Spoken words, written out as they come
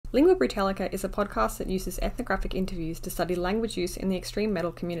Lingua Brutalica is a podcast that uses ethnographic interviews to study language use in the extreme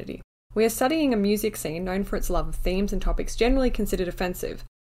metal community. We are studying a music scene known for its love of themes and topics generally considered offensive,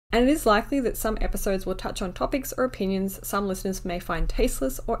 and it is likely that some episodes will touch on topics or opinions some listeners may find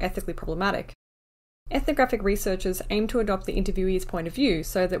tasteless or ethically problematic. Ethnographic researchers aim to adopt the interviewee's point of view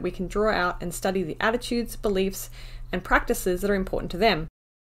so that we can draw out and study the attitudes, beliefs, and practices that are important to them.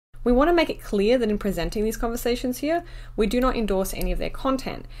 We want to make it clear that in presenting these conversations here, we do not endorse any of their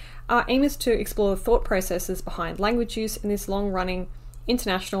content. Our aim is to explore the thought processes behind language use in this long-running,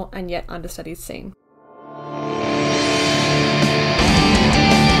 international, and yet understudied scene.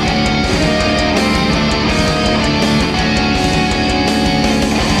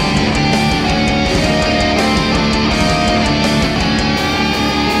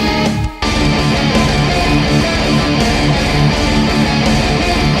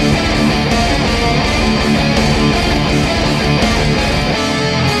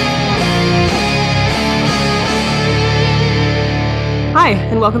 Hi,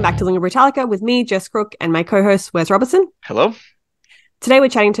 and welcome back to Lingua Brutalica with me, Jess Crook, and my co-host, Wes Robertson. Hello. Today we're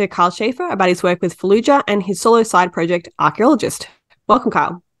chatting to Kyle Schaefer about his work with Fallujah and his solo side project, Archaeologist. Welcome,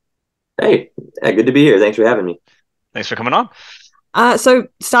 Kyle. Hey, good to be here. Thanks for having me. Thanks for coming on. So,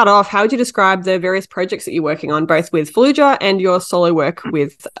 start off, how would you describe the various projects that you're working on, both with Fallujah and your solo work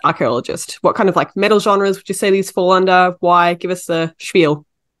with Archaeologist? What kind of metal genres would you say these fall under? Why? Give us the spiel.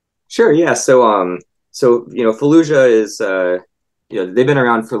 Sure, yeah. So Fallujah is... they've been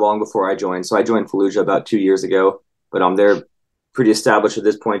around for long before I joined. So I joined Fallujah about 2 years ago, but they're pretty established at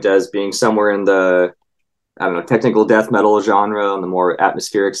this point as being somewhere in the, technical death metal genre on the more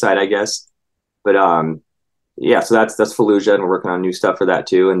atmospheric side, I guess. But so that's Fallujah, and we're working on new stuff for that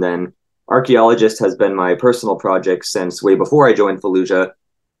too. And then Archaeologist has been my personal project since way before I joined Fallujah.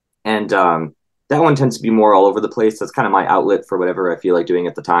 And that one tends to be more all over the place. That's kind of my outlet for whatever I feel like doing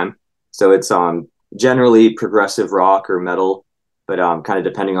at the time. So it's generally progressive rock or metal, but kind of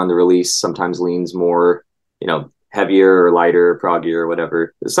depending on the release, sometimes leans more, heavier or lighter, proggier or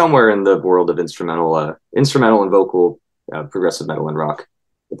whatever. Somewhere in the world of instrumental and vocal, progressive metal and rock,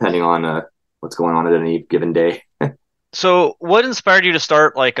 depending on what's going on at any given day. So what inspired you to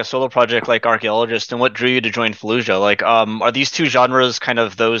start a solo project like Archaeologist, and what drew you to join Fallujah? Are these two genres kind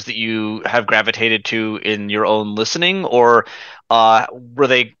of those that you have gravitated to in your own listening, or were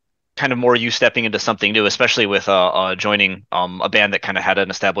they kind of more you stepping into something new, especially with joining a band that kind of had an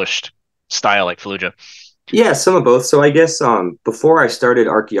established style like Fallujah? Yeah, some of both. So I guess before I started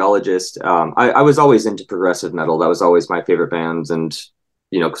Archaeologist, I was always into progressive metal. That was always my favorite bands and,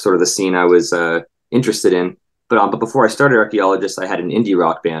 sort of the scene I was interested in. But before I started Archaeologist, I had an indie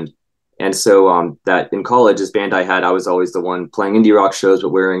rock band. And so that in college, this band I had, I was always the one playing indie rock shows, but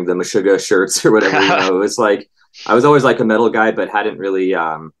wearing the Meshuggah shirts or whatever. It was I was always a metal guy, but hadn't really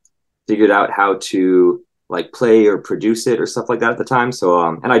figured out how to play or produce it or stuff like that at the time. So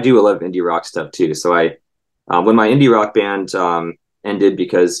and I do a lot of indie rock stuff too. So I when my indie rock band ended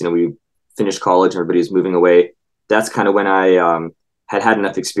because we finished college and everybody was moving away, that's kind of when I had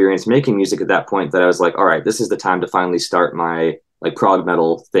enough experience making music at that point that I was like, all right, this is the time to finally start my prog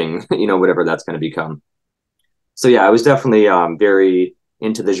metal thing, whatever that's going to become. So yeah, I was definitely very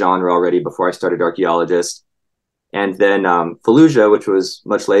into the genre already before I started Archaeologist. And then Fallujah, which was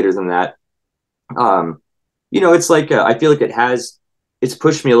much later than that, it's I feel like it's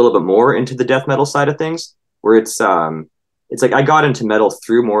pushed me a little bit more into the death metal side of things, where it's I got into metal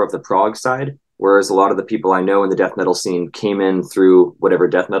through more of the prog side, whereas a lot of the people I know in the death metal scene came in through whatever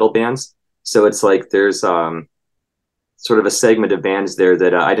death metal bands. So it's there's sort of a segment of bands there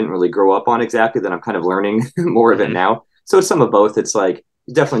that I didn't really grow up on exactly, that I'm kind of learning more of it now. So it's some of both. It's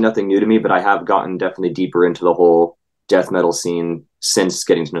definitely nothing new to me, but I have gotten definitely deeper into the whole death metal scene since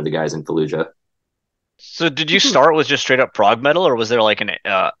getting to know the guys in Fallujah. So did you start with just straight up prog metal, or was there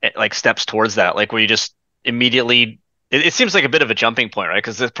steps towards that? Were you just immediately? It seems like a bit of a jumping point, right?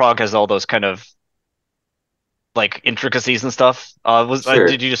 Because this prog has all those kind of intricacies and stuff. Sure.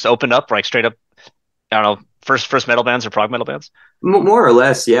 Did you just open up straight up? I don't know, first metal bands or prog metal bands? More or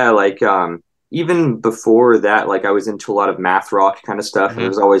less, yeah. Even before that, I was into a lot of math rock kind of stuff. Mm-hmm. And there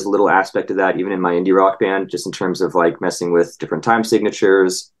was always a little aspect of that, even in my indie rock band, just in terms of messing with different time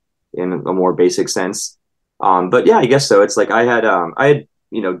signatures in a more basic sense. But yeah, I guess so. It's I had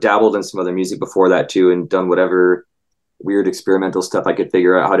dabbled in some other music before that too, and done whatever weird experimental stuff I could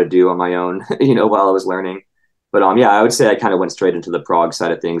figure out how to do on my own, while I was learning. But yeah, I would say I kind of went straight into the prog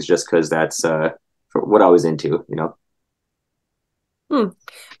side of things just because that's what I was into, Hmm.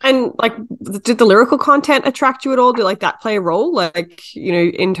 And like, did the lyrical content attract you at all? Did like that play a role? Like, you know,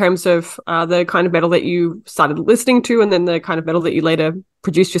 in terms of the kind of metal that you started listening to, and then the kind of metal that you later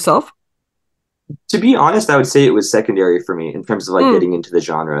produced yourself? To be honest, I would say it was secondary for me in terms of like getting into the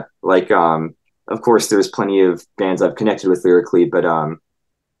genre. Like, of course, there's plenty of bands I've connected with lyrically, but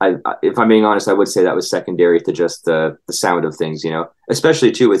if I'm being honest, I would say that was secondary to just the sound of things, you know,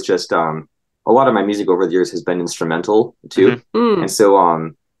 especially too with just a lot of my music over the years has been instrumental too, and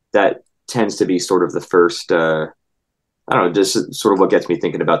so that tends to be sort of the first. I don't know, just sort of what gets me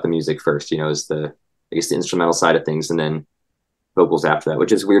thinking about the music first, you know, is I guess the instrumental side of things, and then vocals after that,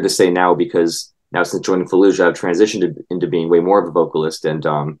 which is weird to say now because now since joining Fallujah, I've transitioned into being way more of a vocalist, and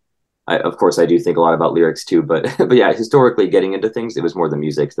of course, I do think a lot about lyrics too, but but yeah, historically getting into things, it was more the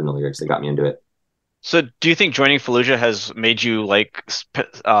music than the lyrics that got me into it. So, do you think joining Fallujah has made you like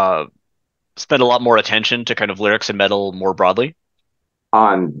spend a lot more attention to kind of lyrics and metal more broadly?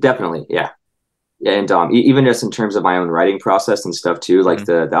 Definitely, yeah, yeah, and even just in terms of my own writing process and stuff too, like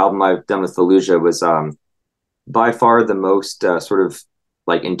the album I've done with Fallujah was by far the most sort of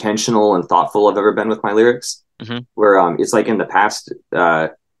like intentional and thoughtful I've ever been with my lyrics. Where it's like in the past,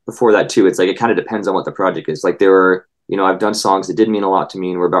 before that too, it's like it kind of depends on what the project is. Like there were, you know, I've done songs that did mean a lot to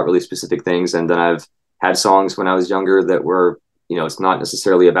me and were about really specific things, and then I've had songs when I was younger that were, you know, it's not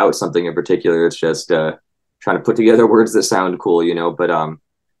necessarily about something in particular. It's just trying to put together words that sound cool, you know. But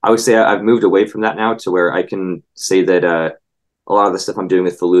I would say I've moved away from that now to where I can say that a lot of the stuff I'm doing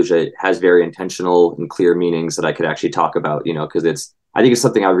with Fallujah has very intentional and clear meanings that I could actually talk about, you know, because I think it's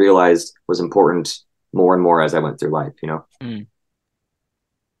something I realized was important more and more as I went through life, you know.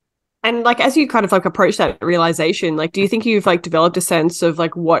 And like, as you kind of like approach that realization, like, do you think you've like developed a sense of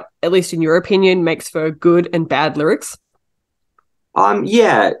like what, at least in your opinion, makes for good and bad lyrics?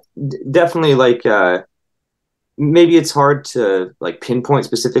 Yeah, definitely. Like, maybe it's hard to like pinpoint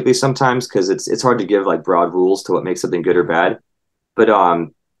specifically sometimes because it's hard to give like broad rules to what makes something good or bad.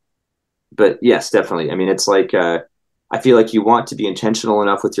 But yes, definitely. I mean, it's like I feel like you want to be intentional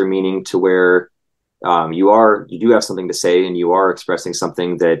enough with your meaning to where you do have something to say and you are expressing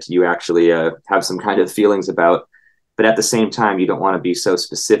something that you actually have some kind of feelings about. But at the same time, you don't want to be so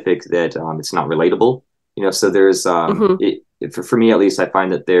specific that it's not relatable. You know, so there's for me at least, I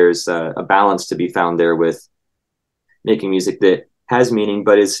find that there's a balance to be found there with making music that has meaning,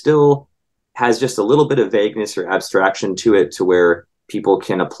 but is still has just a little bit of vagueness or abstraction to it, to where people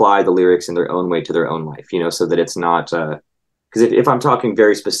can apply the lyrics in their own way to their own life. You know, so that it's not because if I'm talking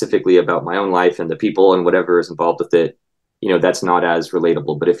very specifically about my own life and the people and whatever is involved with it, you know, that's not as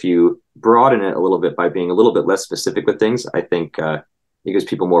relatable. But if you broaden it a little bit by being a little bit less specific with things, I think it gives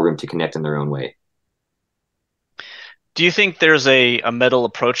people more room to connect in their own way. Do you think there's a metal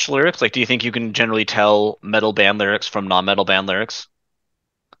approach to lyrics? Like, do you think you can generally tell metal band lyrics from non-metal band lyrics?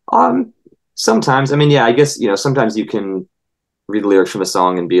 Sometimes, I mean, yeah, I guess, you know, sometimes you can read the lyrics from a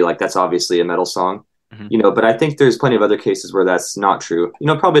song and be like, that's obviously a metal song, you know, but I think there's plenty of other cases where that's not true. You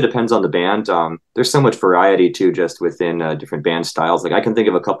know, it probably depends on the band. There's so much variety too, just within different band styles. Like I can think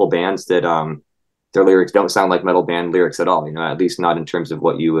of a couple bands that their lyrics don't sound like metal band lyrics at all, you know, at least not in terms of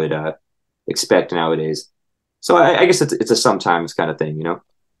what you would expect nowadays. So I guess it's a sometimes kind of thing, you know.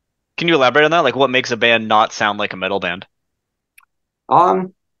 Can you elaborate on that? Like, what makes a band not sound like a metal band?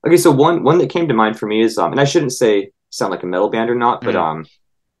 Okay, so one that came to mind for me is and I shouldn't say sound like a metal band or not, but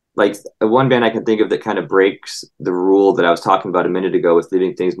like one band I can think of that kind of breaks the rule that I was talking about a minute ago with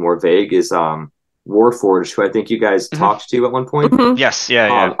leaving things more vague is Warforged, who I think you guys talked to at one point. Yes,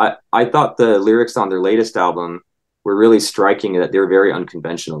 yeah. I thought the lyrics on their latest album were really striking, that they were very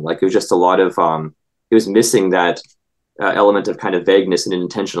unconventional. Like it was just a lot of it was missing that element of kind of vagueness in an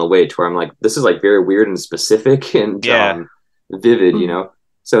intentional way, to where I'm like, this is like very weird and specific and vivid, you know.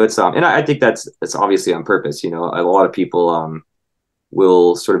 So it's and I think that's obviously on purpose. You know, a lot of people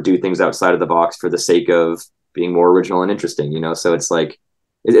will sort of do things outside of the box for the sake of being more original and interesting. You know, so it's like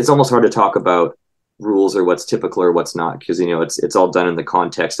it's almost hard to talk about rules or what's typical or what's not, because you know it's all done in the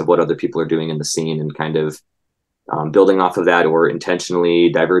context of what other people are doing in the scene and kind of building off of that or intentionally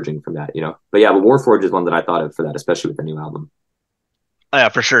diverging from that, you know. But yeah, but Warforged is one that I thought of for that, especially with the new album. Oh, yeah,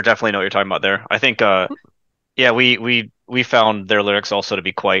 for sure, definitely know what you're talking about there. I think, yeah, we found their lyrics also to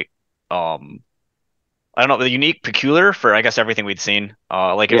be quite, I don't know, unique, peculiar for I guess everything we'd seen.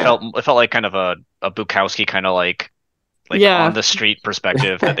 Like it felt like kind of a Bukowski kind of like on the street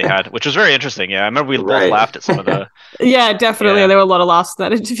perspective that they had, which was very interesting. Yeah, I remember we both laughed at some of the. Yeah, definitely. Yeah. There were a lot of laughs in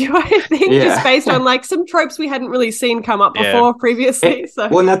that interview, I think, just based on like some tropes we hadn't really seen come up before previously. So.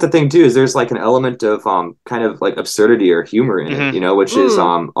 Well, and that's the thing too, is there's like an element of kind of like absurdity or humor in it, you know, which is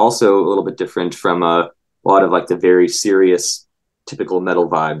also a little bit different from a lot of like the very serious typical metal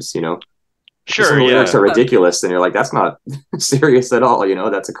vibes, you know. Sure, Some of the yeah. lyrics are ridiculous, and you're like, that's not serious at all, you know.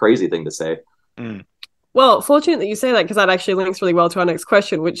 That's a crazy thing to say. Well, fortunate that you say that, because that actually links really well to our next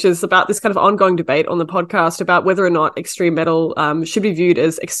question, which is about this kind of ongoing debate on the podcast about whether or not extreme metal should be viewed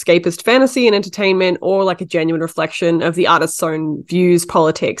as escapist fantasy and entertainment, or like a genuine reflection of the artist's own views,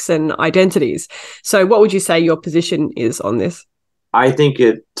 politics, and identities. So what would you say your position is on this? I think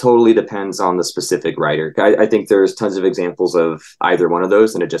it totally depends on the specific writer. I think there's tons of examples of either one of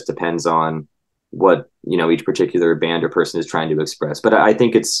those, and it just depends on what, you know, each particular band or person is trying to express. But I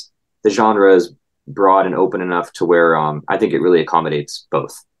think the genre is broad and open enough to where I think it really accommodates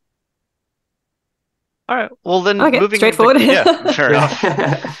both. All right. Well, then moving straightforward. Yeah, fair enough.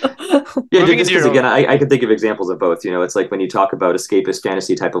 Yeah, just because again, I can think of examples of both. You know, it's like when you talk about escapist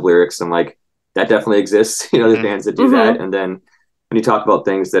fantasy type of lyrics, I'm like, that definitely exists. You know, there's bands that do that, and then when you talk about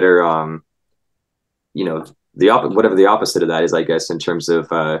things that are, you know, whatever the opposite of that is, I guess, in terms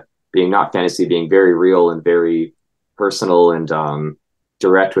of being not fantasy, being very real and very personal and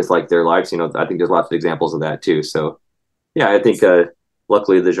direct with like their lives, you know, I think there's lots of examples of that too. So yeah, I think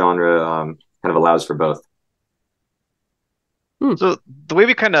luckily the genre kind of allows for both. So the way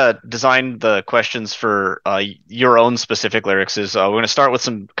we kind of designed the questions for your own specific lyrics is we're going to start with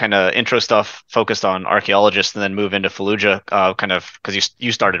some kind of intro stuff focused on Archaeologist, and then move into Fallujah, kind of because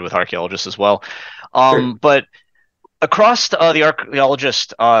you started with Archaeologist as well. Sure. But across the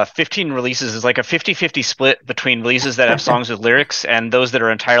Archaeologist, 15 releases is like a 50-50 split between releases that have songs with lyrics and those that are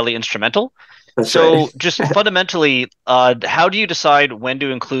entirely instrumental. That's right. Just fundamentally, how do you decide when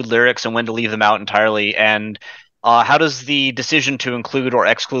to include lyrics and when to leave them out entirely? And how does the decision to include or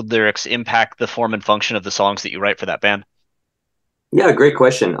exclude lyrics impact the form and function of the songs that you write for that band? Yeah, great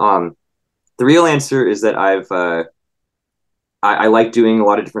question. The real answer is that I like doing a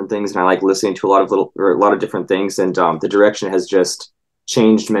lot of different things, and I like listening to a lot of different things, and the direction has just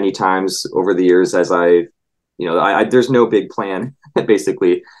changed many times over the years as there's no big plan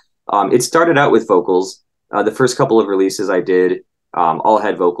basically. It started out with vocals. The first couple of releases I did all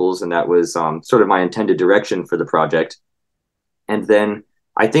had vocals, and that was sort of my intended direction for the project. And then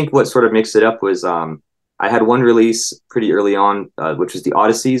I think what sort of mixed it up was I had one release pretty early on, which was the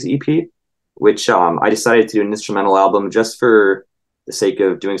Odysseys EP, which I decided to do an instrumental album just for the sake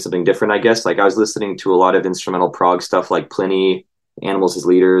of doing something different, I guess. Like I was listening to a lot of instrumental prog stuff like Pliny, Animals as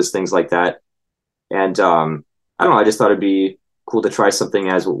Leaders, things like that. And I don't know, I just thought it'd be cool to try something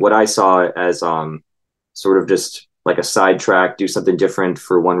as what I saw as sort of just like a sidetrack, do something different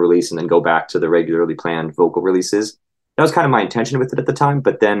for one release and then go back to the regularly planned vocal releases. That was kind of my intention with it at the time,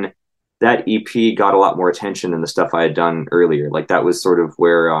 but then that EP got a lot more attention than the stuff I had done earlier. Like that was sort of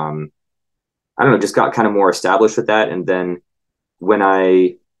where, I don't know, just got kind of more established with that. And then when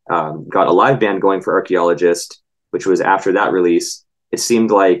I got a live band going for Archaeologist, which was after that release, it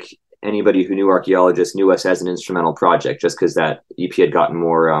seemed like anybody who knew Archaeologist knew us as an instrumental project, just because that EP had gotten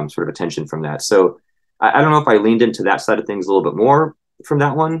more sort of attention from that. So I don't know if I leaned into that side of things a little bit more from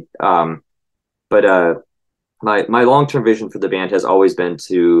that one. But my long-term vision for the band has always been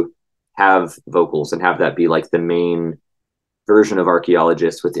to have vocals and have that be like the main version of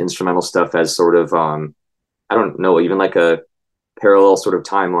Archaeologist, with instrumental stuff as sort of, I don't know, even like a parallel sort of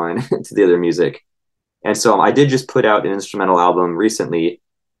timeline to the other music. And so I did just put out an instrumental album recently,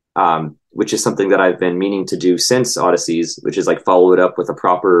 which is something that I've been meaning to do since Odysseys, which is like follow it up with a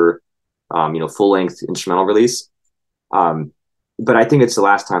proper full-length instrumental release. But I think it's the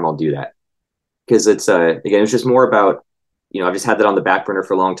last time I'll do that, because it's again, it's just more about, I've just had that on the back burner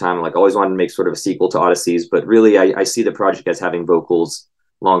for a long time. Like always wanted to make sort of a sequel to Odysseys, but really I see the project as having vocals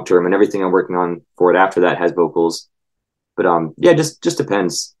long term, and everything I'm working on for it after that has vocals. But yeah, just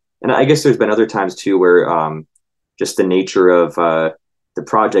depends. And I guess there's been other times too where just the nature of the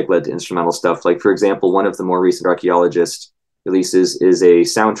project led to instrumental stuff. Like for example, one of the more recent Archaeologist releases is a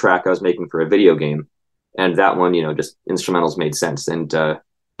soundtrack I was making for a video game, and that one, just instrumentals made sense. And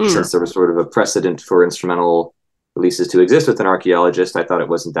since there was sort of a precedent for instrumental releases to exist with an Archaeologist, I thought it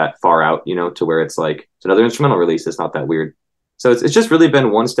wasn't that far out, to where it's like it's another instrumental release. It's not that weird. So it's just really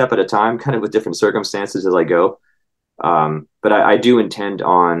been one step at a time, kind of with different circumstances as I go. But I do intend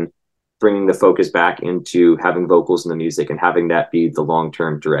on bringing the focus back into having vocals in the music and having that be the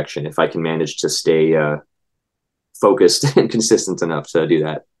long-term direction, if I can manage to stay focused and consistent enough to do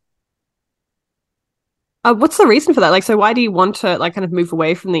that. What's the reason for that? Like, so why do you want to kind of move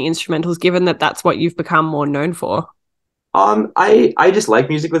away from the instrumentals, given that that's what you've become more known for? I just like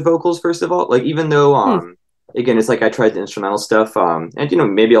music with vocals, first of all. Like, even though, again, it's like I tried the instrumental stuff, and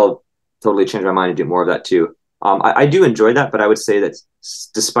maybe I'll totally change my mind and do more of that too. I do enjoy that, but I would say that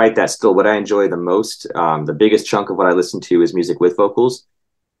despite that, still what I enjoy the most, the biggest chunk of what I listen to is music with vocals.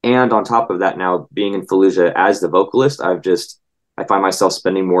 And on top of that, now being in Fallujah as the vocalist, I find myself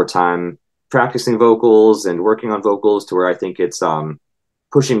spending more time practicing vocals and working on vocals to where I think it's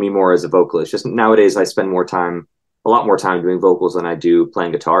pushing me more as a vocalist. Just nowadays, I spend a lot more time doing vocals than I do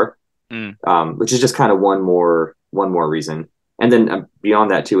playing guitar, which is just kind of one more reason. And then beyond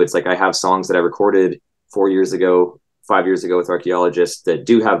that too, it's like I have songs that I recorded 4 years ago, 5 years ago with Archaeologist that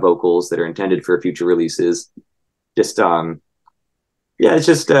do have vocals that are intended for future releases. Just yeah, it's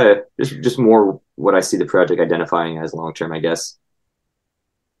just more what I see the project identifying as long term, I guess.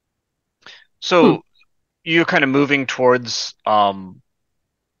 So you're kind of moving towards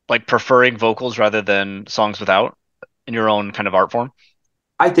like preferring vocals rather than songs without in your own kind of art form?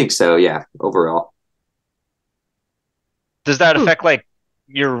 I think so, yeah, overall. Does that affect like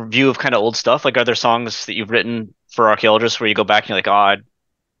your view of kind of old stuff? Like, are there songs that you've written for Archaeologists where you go back and you're like, oh, I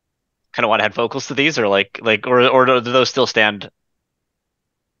kind of want to add vocals to these, or or do those still stand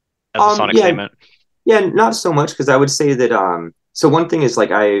as a sonic statement? Yeah, not so much, because I would say that so one thing is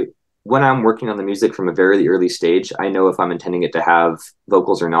like when I'm working on the music from a very early stage, I know if I'm intending it to have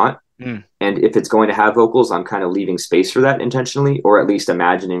vocals or not. And if it's going to have vocals, I'm kind of leaving space for that intentionally, or at least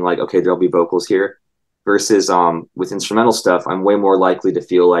imagining like, okay, there'll be vocals here. Versus with instrumental stuff, I'm way more likely to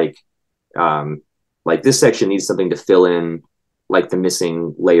feel like this section needs something to fill in like the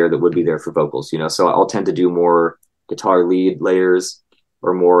missing layer that would be there for vocals, you know. So I'll tend to do more guitar lead layers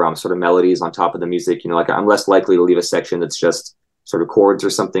or more sort of melodies on top of the music, you know. Like I'm less likely to leave a section that's just sort of chords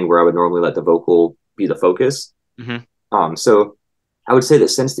or something where I would normally let the vocal be the focus. So I would say that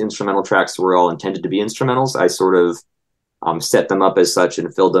since the instrumental tracks were all intended to be instrumentals, I sort of set them up as such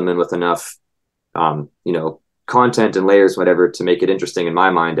and filled them in with enough you know, content and layers, whatever, to make it interesting in my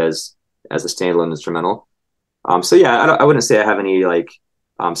mind as a standalone instrumental. So yeah, I wouldn't say I have any like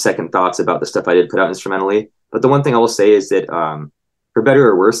second thoughts about the stuff I did put out instrumentally. But the one thing I will say is that for better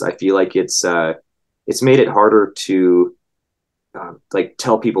or worse, I feel like it's made it harder to like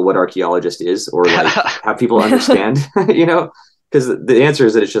tell people what Archaeologist is, or like have people understand, you know, because the answer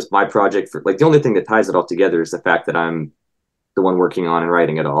is that it's just my project. For like the only thing that ties it all together is the fact that I'm the one working on and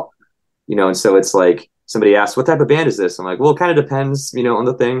writing it all. You know, and so it's like somebody asks, what type of band is this? I'm like, well, it kind of depends, you know, on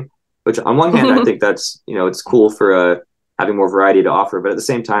the thing. Which on one hand, I think that's, you know, it's cool for having more variety to offer. But at the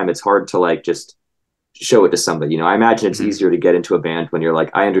same time, it's hard to like just show it to somebody. You know, I imagine it's easier to get into a band when you're like,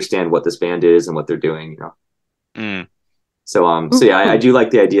 I understand what this band is and what they're doing, you know. So yeah, I do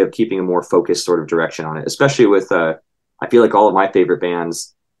like the idea of keeping a more focused sort of direction on it, especially with I feel like all of my favorite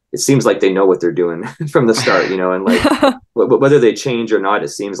bands, it seems like they know what they're doing from the start, you know, and like whether they change or not, it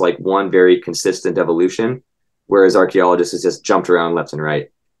seems like one very consistent evolution, whereas Archaeologist has just jumped around left and right.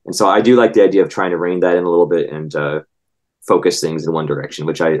 And so I do like the idea of trying to rein that in a little bit and focus things in one direction,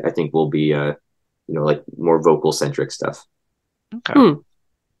 which I think will be, you know, like more vocal centric stuff. Okay.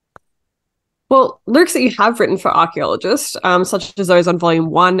 Well, lyrics that you have written for Archaeologist, such as those on Volume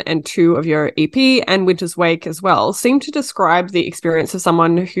 1 and 2 of your EP and Winter's Wake as well, seem to describe the experience of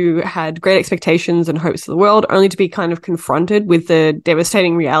someone who had great expectations and hopes for the world, only to be kind of confronted with the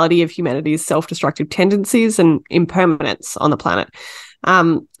devastating reality of humanity's self-destructive tendencies and impermanence on the planet.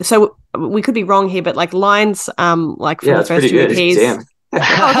 So we could be wrong here, but like lines like from the first two EPs.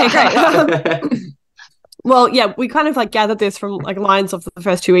 Okay, great. Well, yeah, we kind of like gathered this from like lines of the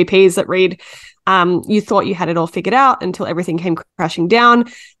first two EPs that read, you thought you had it all figured out until everything came crashing down,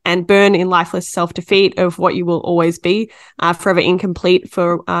 and burn in lifeless self-defeat of what you will always be, forever incomplete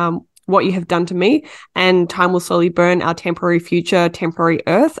for what you have done to me, and time will slowly burn our temporary future, temporary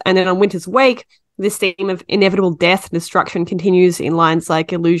earth. And then on Winter's Wake, this theme of inevitable death and destruction continues in lines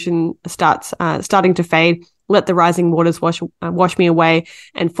like illusion starting to fade, let the rising waters wash me away,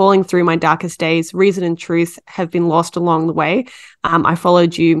 and falling through my darkest days, reason and truth have been lost along the way. I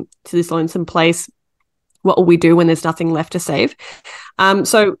followed you to this lonesome place. What will we do when there's nothing left to save?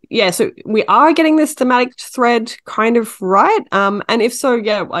 So we are getting this thematic thread kind of right. And if so,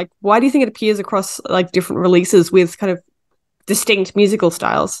 yeah, like why do you think it appears across like different releases with kind of distinct musical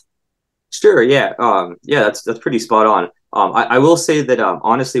styles? Sure, yeah. That's pretty spot on. I will say that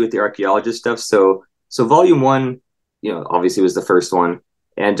honestly with the Archaeologist stuff, so Volume 1, you know, obviously was the first one.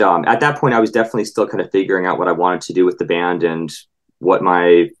 And at that point, I was definitely still kind of figuring out what I wanted to do with the band and what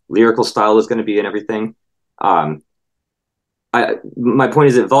my lyrical style was going to be and everything. My point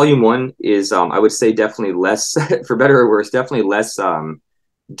is that Volume 1 is, I would say, definitely less, for better or worse, definitely less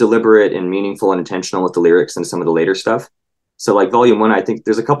deliberate and meaningful and intentional with the lyrics than some of the later stuff. So like Volume 1, I think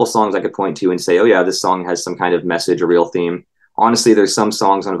there's a couple songs I could point to and say, oh yeah, this song has some kind of message, a real theme. Honestly, there's some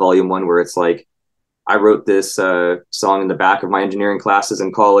songs on Volume 1 where it's like, I wrote this song in the back of my engineering classes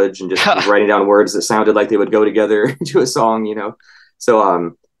in college and just was writing down words that sounded like they would go together into a song, you know.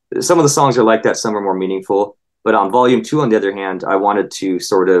 So some of the songs are like that, some are more meaningful. But on volume 2, on the other hand, I wanted to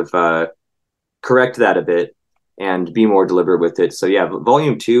sort of correct that a bit and be more deliberate with it. So yeah,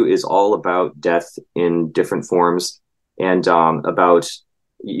 volume 2 is all about death in different forms, and about,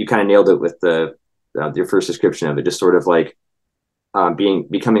 you kind of nailed it with the your first description of it, just sort of like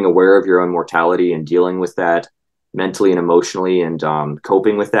becoming aware of your own mortality and dealing with that mentally and emotionally, and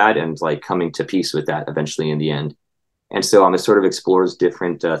coping with that, and like coming to peace with that eventually in the end. And so it sort of explores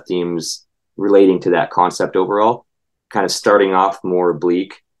different themes relating to that concept overall, kind of starting off more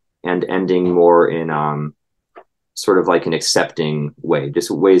bleak and ending more in sort of like an accepting way,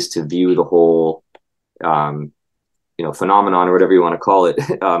 just ways to view the whole phenomenon, or whatever you want to call it,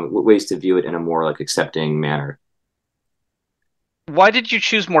 ways to view it in a more like accepting manner. Why did you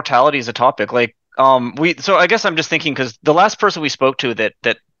choose mortality as a topic? Like, so I guess I'm just thinking, because the last person we spoke to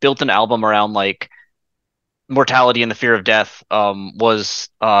that built an album around like mortality and the fear of death was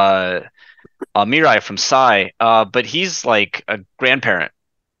Mirai from Psy, but he's like a grandparent.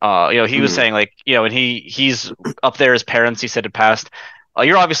 He was saying like, and he's up there, his parents, he said, had passed.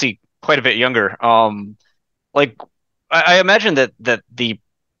 You're obviously quite a bit younger. Like I imagine that the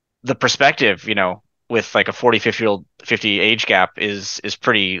perspective, with like a 40, 50 age gap is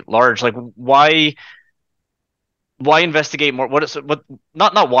pretty large. Like why investigate more?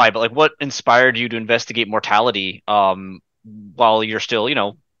 Not why, but like what inspired you to investigate mortality while you're still,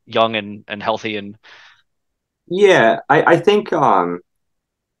 young and healthy? And Yeah, I think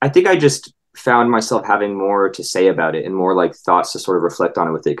I just found myself having more to say about it and more like thoughts to sort of reflect on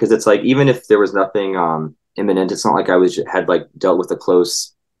it with it. Because it's like, even if there was nothing imminent, it's not like had like dealt with a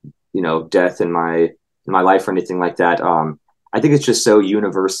close, death in my life or anything like that. I think it's just so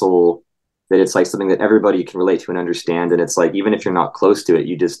universal that it's like something that everybody can relate to and understand. And it's like, even if you're not close to it,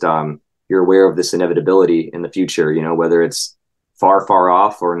 you just you're aware of this inevitability in the future, whether it's far, far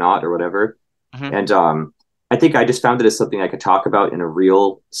off or not, or whatever. Mhm. And I think I just found it as something I could talk about in a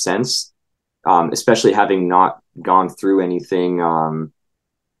real sense, especially having not gone through anything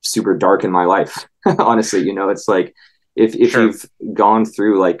super dark in my life. Honestly, it's like if Sure. you've gone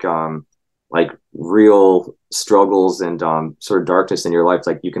through like real struggles and sort of darkness in your life,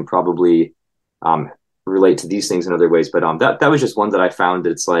 like you can probably relate to these things in other ways. But that was just one that I found.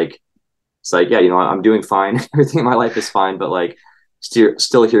 It's like yeah, I'm doing fine. Everything in my life is fine, but like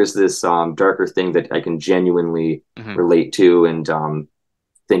still here's this darker thing that I can genuinely Mhm. relate to and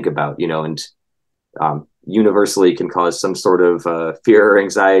think about, and universally can cause some sort of fear or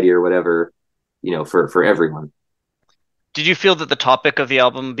anxiety or whatever, for everyone. Did you feel that the topic of the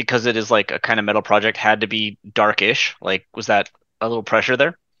album, because it is like a kind of metal project, had to be darkish? Like, was that a little pressure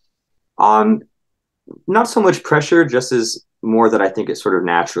there? Um, Not so much pressure, just as more that I think it sort of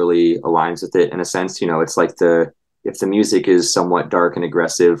naturally aligns with it in a sense. It's like if the music is somewhat dark and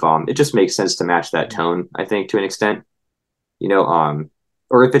aggressive, it just makes sense to match that tone, I think, to an extent.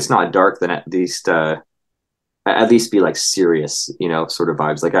 Or if it's not dark, then at least be like serious, sort of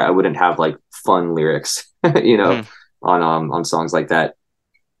vibes. Like I wouldn't have like fun lyrics, Mhm. on songs like that.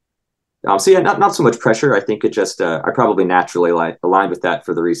 So yeah, not so much pressure. I think it just I probably naturally aligned with that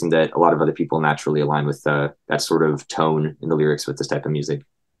for the reason that a lot of other people naturally align with that sort of tone in the lyrics with this type of music.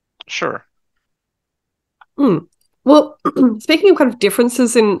 Sure. Mm. Well, speaking of kind of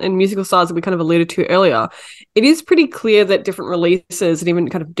differences in musical styles that we kind of alluded to earlier, it is pretty clear that different releases and even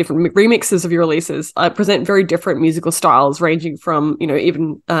kind of different remixes of your releases present very different musical styles, ranging from,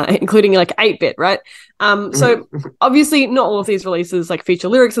 even including like 8-bit, right? So obviously not all of these releases like feature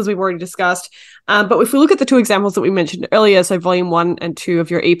lyrics, as we've already discussed. But if we look at the two examples that we mentioned earlier, so volume 1 and 2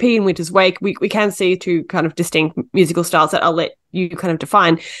 of your EP in Winter's Wake, we can see two kind of distinct musical styles that I'll let you kind of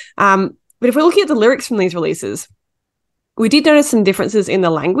define. But if we're looking at the lyrics from these releases, we did notice some differences in the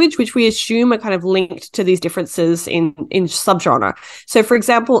language, which we assume are kind of linked to these differences in subgenre. So, for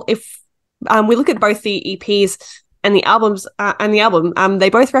example, if we look at both the EPs and the albums they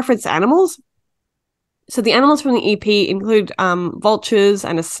both reference animals. So the animals from the EP include vultures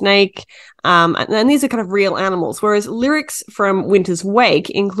and a snake, and these are kind of real animals, whereas lyrics from Winter's Wake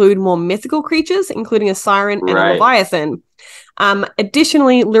include more mythical creatures, including a siren and a leviathan.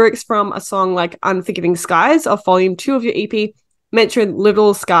 Additionally, lyrics from a song like Unforgiving Skies of volume 2 of your EP mention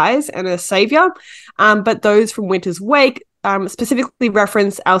little skies and a savior, but those from Winter's Wake specifically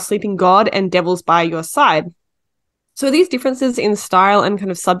reference our sleeping god and devils by your side. So are these differences in style and kind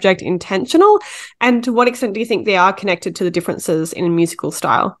of subject intentional? And to what extent do you think they are connected to the differences in musical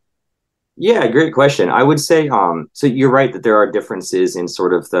style? Yeah, great question. I would say, so you're right that there are differences in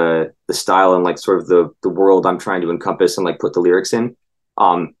sort of the style and like sort of the world I'm trying to encompass and like put the lyrics in.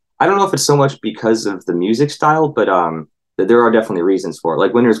 I don't know if it's so much because of the music style, but that there are definitely reasons for it.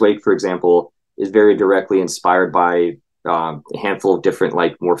 Like Winter's Wake, for example, is very directly inspired by a handful of different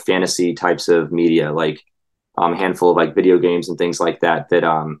like more fantasy types of media, like a handful of like video games and things like that that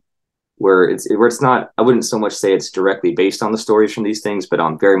where it's not, I wouldn't so much say it's directly based on the stories from these things, but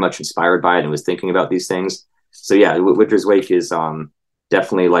very much inspired by it and was thinking about these things. So yeah, Winter's Wake is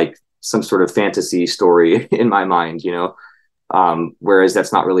definitely like some sort of fantasy story in my mind, you know. Whereas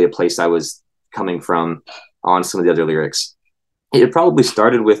that's not really a place I was coming from on some of the other lyrics. It probably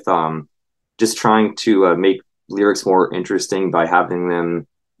started with just trying to make lyrics more interesting by having them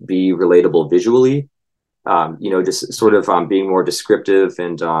be relatable visually. You know, just sort of being more descriptive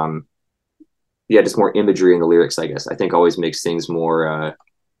and yeah, just more imagery in the lyrics, I guess. I think always makes things more I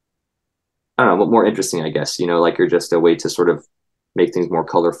don't know, more interesting, I guess, you know, like you're just a way to sort of make things more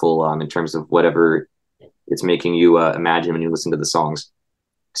colorful in terms of whatever it's making you imagine when you listen to the songs.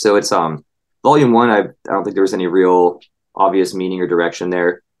 So it's volume one, I don't think there was any real obvious meaning or direction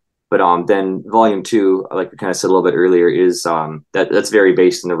there. But then volume two, like we kind of said a little bit earlier, is that's very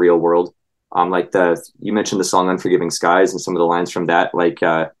based in the real world. Like the you mentioned the song Unforgiving Skies and some of the lines from that, like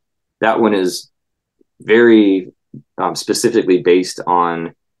that one is very specifically based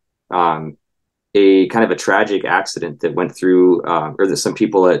on um, a kind of a tragic accident that went through, or that some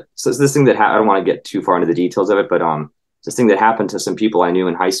people that, so it's this thing that I don't want to get too far into the details of it, but it's this thing that happened to some people I knew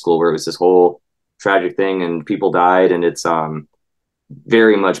in high school where it was this whole tragic thing and people died, and it's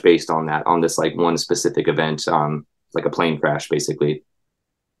very much based on that, on this like one specific event, like a plane crash basically.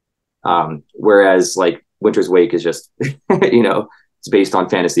 Whereas like Winter's Wake is just you know, it's based on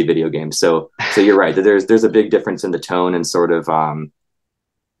fantasy video games. So you're right that there's a big difference in the tone and sort of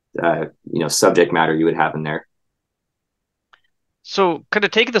you know, subject matter you would have in there. So, kind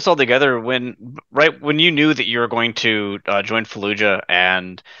of taking this all together, when you knew that you were going to join Fallujah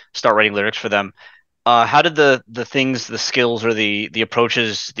and start writing lyrics for them, how did the things, the skills, or the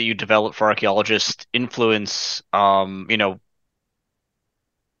approaches that you developed for Archaeologist influence, you know,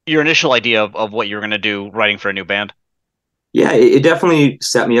 your initial idea of what you were going to do writing for a new band? Yeah, it definitely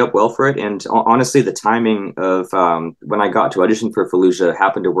set me up well for it. And honestly, the timing of when I got to audition for Fallujah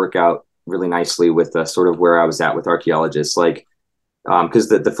happened to work out really nicely with sort of where I was at with Archaeologists. Like, because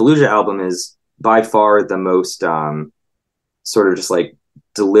the Fallujah album is by far the most sort of just like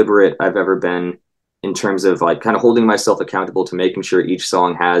deliberate I've ever been in terms of like kind of holding myself accountable to making sure each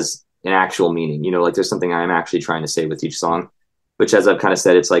song has an actual meaning. You know, like there's something I'm actually trying to say with each song, which as I've kind of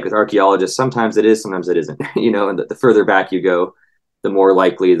said, it's like with Archaeologists, sometimes it is, sometimes it isn't, you know, and the further back you go, the more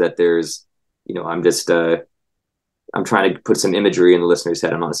likely that there's, you know, I'm trying to put some imagery in the listener's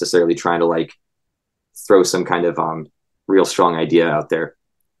head. I'm not necessarily trying to like throw some kind of real strong idea out there.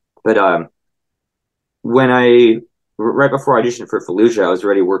 But when right before I auditioned for Fallujah, I was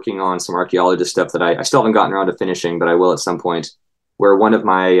already working on some Archaeologist stuff that I still haven't gotten around to finishing, but I will at some point. Where one of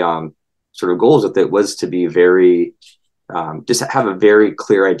my sort of goals with it was to be very just have a very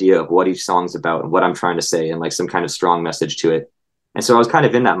clear idea of what each song's about and what I'm trying to say and like some kind of strong message to it. And so I was kind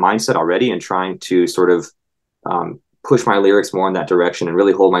of in that mindset already and trying to sort of push my lyrics more in that direction and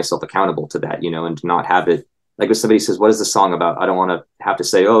really hold myself accountable to that, you know, and not have it like if somebody says, "What is the song about?" I don't want to have to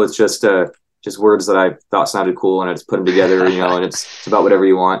say, "Oh, it's just words that I thought sounded cool and I just put them together," you know, and it's about whatever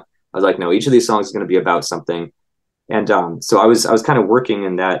you want. I was like, no, each of these songs is going to be about something. And so I was kind of working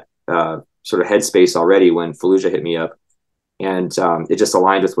in that sort of headspace already when Fallujah hit me up, and it just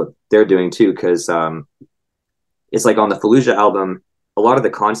aligned with what they're doing too, because it's like on the Fallujah album, a lot of the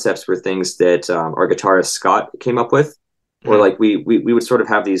concepts were things that our guitarist Scott came up with, or Mhm. like we would sort of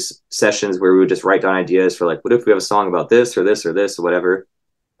have these sessions where we would just write down ideas for like, what if we have a song about this or this or this or whatever.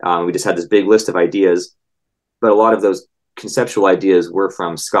 We just had this big list of ideas, but a lot of those conceptual ideas were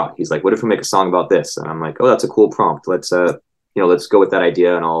from Scott. He's like, what if we make a song about this? And I'm like, oh, that's a cool prompt. Let's you know, let's go with that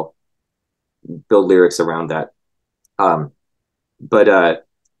idea and I'll build lyrics around that. Um, but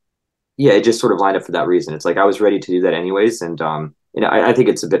yeah, it just sort of lined up for that reason. It's like I was ready to do that anyways, and you know, I think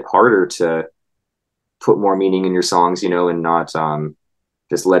it's a bit harder to put more meaning in your songs, you know, and not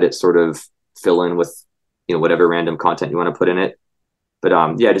just let it sort of fill in with, you know, whatever random content you want to put in it.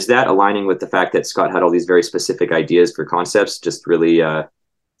 But yeah, just that aligning with the fact that Scott had all these very specific ideas for concepts just really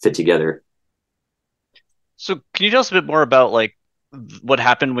fit together. So, can you tell us a bit more about like what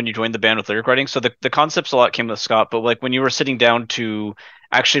happened when you joined the band with lyric writing? So the concepts a lot came with Scott, but like when you were sitting down to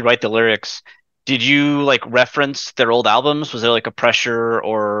actually write the lyrics, did you like reference their old albums? Was there like a pressure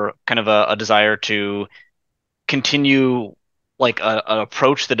or kind of a desire to continue like an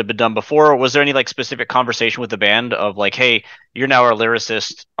approach that had been done before? Or was there any like specific conversation with the band of like, hey, you're now our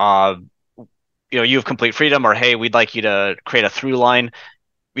lyricist, you have complete freedom, or hey, we'd like you to create a through line?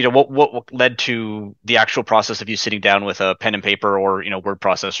 What led to the actual process of you sitting down with a pen and paper or word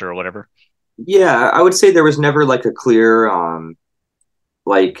processor or whatever? Yeah, I would say there was never like a clear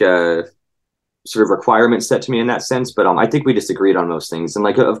like sort of requirement set to me in that sense, but I think we just agreed on most things. And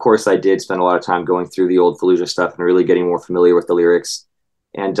like, of course, I did spend a lot of time going through the old Fallujah stuff and really getting more familiar with the lyrics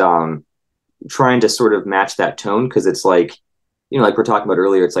and trying to sort of match that tone, because it's like, like we're talking about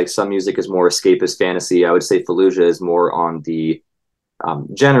earlier, it's like some music is more escapist fantasy. I would say Fallujah is more on the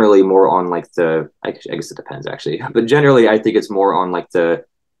generally more on like I guess it depends actually, but generally I think it's more on like the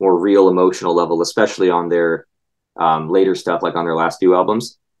more real emotional level, especially on their later stuff, like on their last few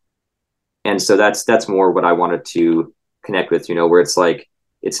albums. And so that's more what I wanted to connect with, where it's like,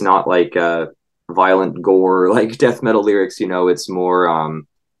 it's not like violent gore, like death metal lyrics, it's more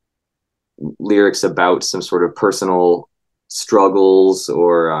lyrics about some sort of personal struggles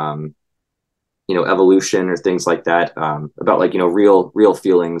or evolution or things like that, about like real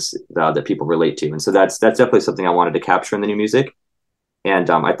feelings that people relate to. And so that's definitely something I wanted to capture in the new music. And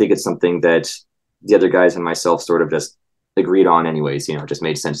I think it's something that the other guys and myself sort of just agreed on anyways. It just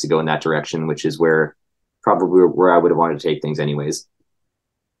made sense to go in that direction, which is probably where I would have wanted to take things anyways.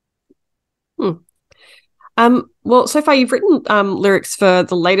 Well, so far you've written lyrics for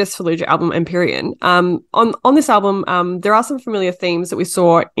the latest Fallujah album, Empyrean. On this album, there are some familiar themes that we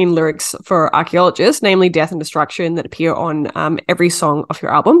saw in lyrics for Archaeologist, namely death and destruction, that appear on every song of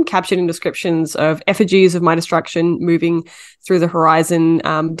your album, captured in descriptions of effigies of my destruction moving through the horizon,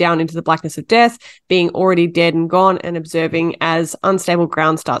 down into the blackness of death, being already dead and gone, and observing as unstable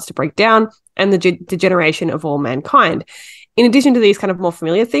ground starts to break down, and the degeneration of all mankind. In addition to these kind of more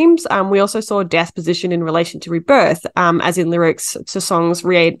familiar themes, we also saw death positioned in relation to rebirth, as in lyrics to songs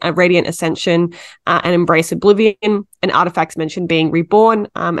Radiant Ascension and Embrace Oblivion, and artifacts mentioned being reborn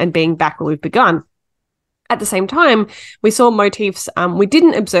and being back where we've begun. At the same time, we saw motifs we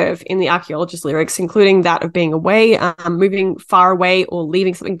didn't observe in the Archaeologist lyrics, including that of being away, moving far away, or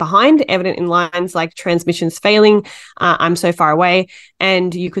leaving something behind, evident in lines like transmissions failing, I'm so far away,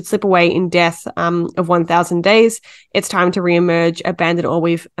 and you could slip away in death of 1,000 days. It's time to reemerge, abandon all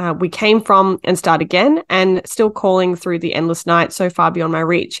we came from, and start again, and still calling through the endless night, so far beyond my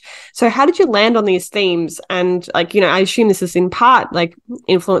reach. So how did you land on these themes? And I assume this is in part like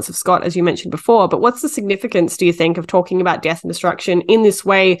influence of Scott, as you mentioned before, but what's the significance, do you think, of talking about death and destruction in this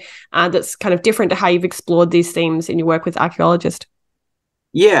way that's kind of different to how you've explored these themes in your work with Archaeologist?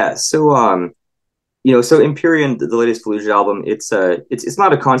 Yeah, so so Empyrean, the latest Fallujah album, it's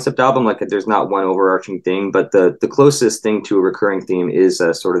not a concept album, like there's not one overarching thing, but the closest thing to a recurring theme is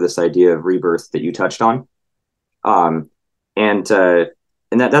sort of this idea of rebirth that you touched on, and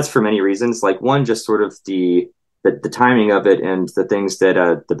that's for many reasons. Like one, just sort of the timing of it and the things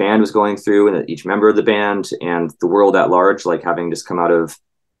that the band was going through, and that each member of the band and the world at large, like having just come out of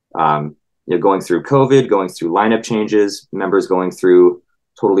going through COVID, going through lineup changes, members going through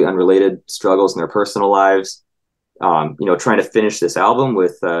totally unrelated struggles in their personal lives, trying to finish this album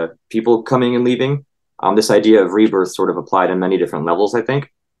with people coming and leaving. This idea of rebirth sort of applied on many different levels, I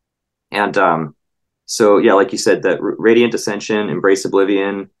think. And so, yeah, like you said, that Radiant Ascension, Embrace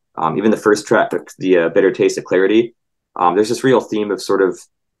Oblivion, even the first track, the Bitter Taste of Clarity, there's this real theme of sort of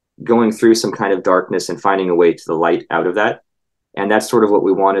going through some kind of darkness and finding a way to the light out of that. And that's sort of what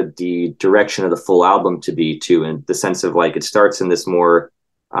we wanted the direction of the full album to be too, in the sense of like it starts in this more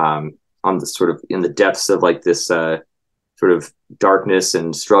on the sort of in the depths of like this sort of darkness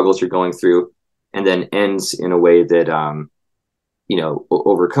and struggles you're going through, and then ends in a way that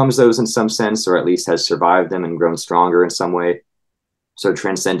overcomes those in some sense, or at least has survived them and grown stronger in some way, sort of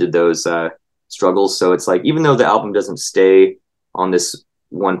transcended those struggles. So it's like, even though the album doesn't stay on this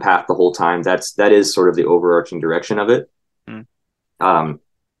one path the whole time, that is sort of the overarching direction of it.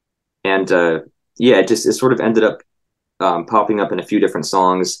 It sort of ended up popping up in a few different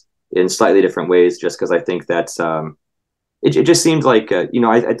songs in slightly different ways, just because I think that's it just seemed like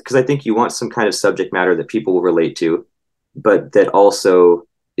because I think you want some kind of subject matter that people will relate to, but that also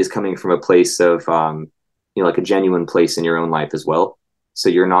is coming from a place of like a genuine place in your own life as well. So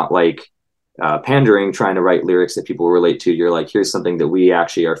you're not like pandering, trying to write lyrics that people will relate to. You're like, here's something that we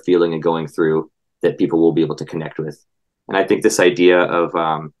actually are feeling and going through that people will be able to connect with. And I think this idea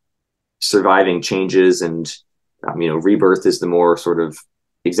of surviving changes and rebirth is the more sort of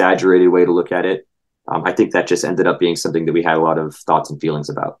exaggerated way to look at it. I think that just ended up being something that we had a lot of thoughts and feelings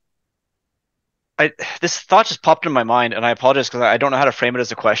about. this thought just popped in my mind, and I apologize because I don't know how to frame it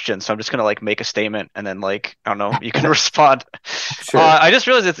as a question, so I'm just gonna like make a statement and then like I don't know, you can respond. Sure. I just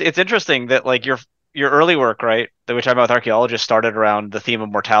realized it's interesting that like your early work, right, that we're talking about with Archaeologist, started around the theme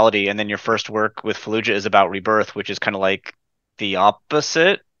of mortality, and then your first work with Fallujah is about rebirth, which is kind of like the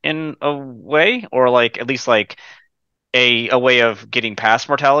opposite in a way, or like at least like a way of getting past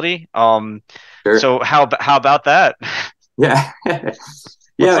mortality. Sure. So how about that? Yeah. What's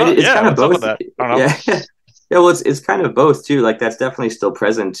Yeah, up? it's Yeah, kind of what's up with both. that? I don't Yeah. Yeah, well, it's kind of both too. Like that's definitely still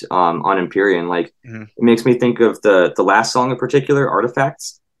present on Empyrean. Like know. it makes me think of the last song in particular,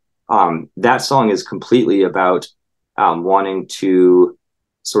 Artifacts. That song is completely about wanting to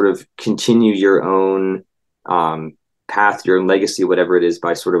sort of continue your own path, your own legacy, whatever it is,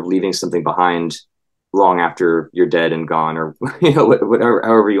 by sort of leaving something behind long after you're dead and gone, or whatever,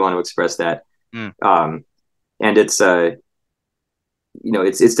 however you want to express that. Mm. And it's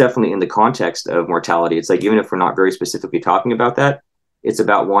definitely in the context of mortality. It's like even if we're not very specifically talking about that, it's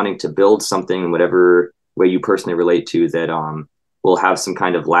about wanting to build something in whatever way you personally relate to that will have some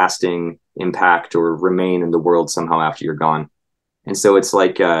kind of lasting impact or remain in the world somehow after you're gone. And so it's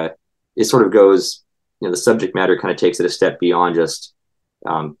like it sort of goes, the subject matter kind of takes it a step beyond just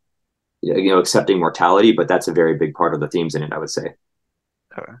accepting mortality, but that's a very big part of the themes in it, I would say.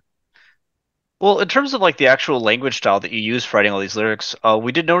 Okay. Well, in terms of like the actual language style that you use for writing all these lyrics,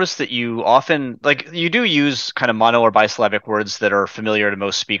 we did notice that you often like you do use kind of mono or bisyllabic words that are familiar to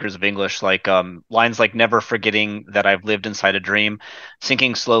most speakers of English, like lines like "never forgetting that I've lived inside a dream,"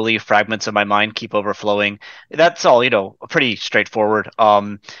 "sinking slowly, fragments of my mind keep overflowing." That's all, pretty straightforward.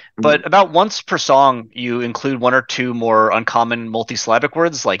 Mhm. But about once per song, you include one or two more uncommon multisyllabic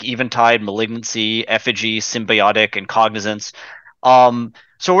words like eventide, malignancy, effigy, symbiotic, and cognizance.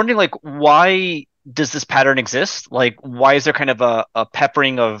 So we're wondering like why does this pattern exist? Like why is there kind of a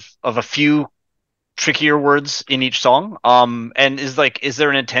peppering of a few trickier words in each song? And is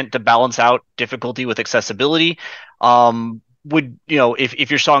there an intent to balance out difficulty with accessibility? Would if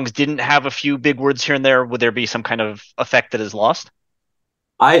your songs didn't have a few big words here and there, would there be some kind of effect that is lost?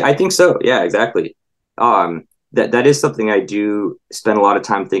 I think so. Yeah, exactly. That is something I do spend a lot of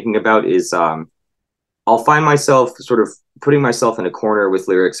time thinking about is I'll find myself sort of putting myself in a corner with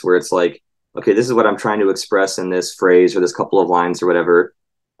lyrics where it's like, okay, this is what I'm trying to express in this phrase or this couple of lines or whatever.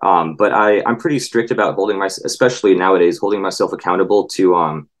 But I'm pretty strict about especially nowadays, holding myself accountable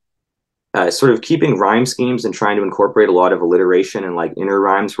to sort of keeping rhyme schemes and trying to incorporate a lot of alliteration and like inner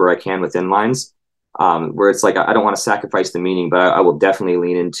rhymes where I can within lines. Where it's like I don't want to sacrifice the meaning, but I will definitely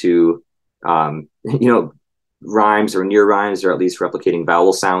lean into rhymes or near rhymes or at least replicating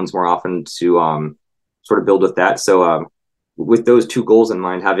vowel sounds more often to sort of build with that. So with those two goals in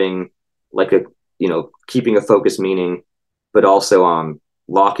mind, having like keeping a focused meaning, but also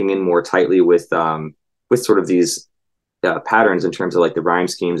locking in more tightly with sort of these patterns in terms of like the rhyme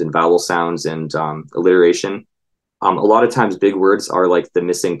schemes and vowel sounds and alliteration. A lot of times big words are like the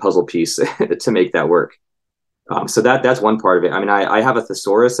missing puzzle piece to make that work. So that's one part of it. I mean, I have a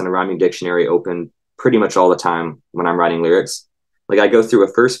thesaurus and a rhyming dictionary open pretty much all the time when I'm writing lyrics. Like I go through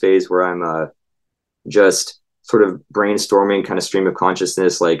a first phase where I'm just sort of brainstorming kind of stream of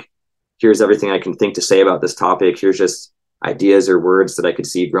consciousness. Like, here's everything I can think to say about this topic. Here's just ideas or words that I could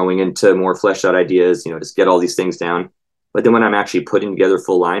see growing into more fleshed out ideas, just get all these things down. But then when I'm actually putting together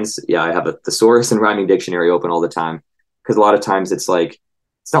full lines, yeah, I have a thesaurus and rhyming dictionary open all the time. Because a lot of times it's like,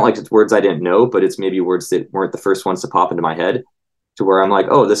 it's not like it's words I didn't know, but it's maybe words that weren't the first ones to pop into my head to where I'm like,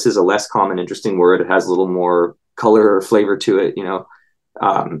 oh, this is a less common, interesting word. It has a little more color or flavor to it,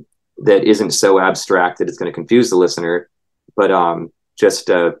 that isn't so abstract that it's going to confuse the listener, but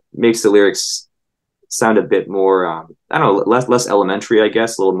just makes the lyrics sound a bit more, I don't know, less elementary, I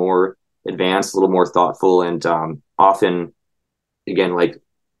guess, a little more advanced, a little more thoughtful, and often, again, like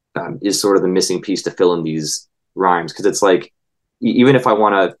is sort of the missing piece to fill in these rhymes. Because it's like, even if I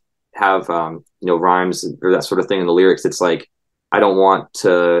want to have, rhymes or that sort of thing in the lyrics, it's like, I don't want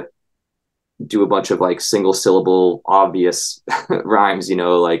to do a bunch of like single syllable obvious rhymes,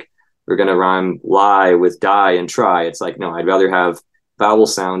 like we're going to rhyme lie with die and try. It's like, no, I'd rather have vowel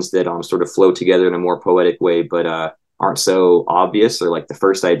sounds that sort of flow together in a more poetic way, but aren't so obvious or like the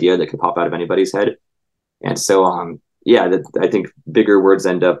first idea that could pop out of anybody's head. And so, I think bigger words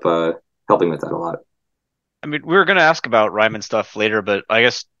end up helping with that a lot. I mean, we were going to ask about rhyme and stuff later, but I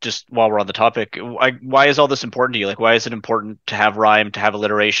guess just while we're on the topic, why is all this important to you? Like, why is it important to have rhyme, to have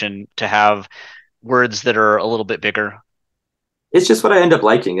alliteration, to have words that are a little bit bigger? It's just what I end up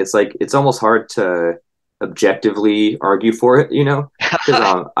liking. It's like, it's almost hard to objectively argue for it,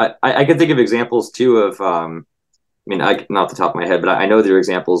 because I can think of examples too of, I mean, not off the top of my head, but I know there are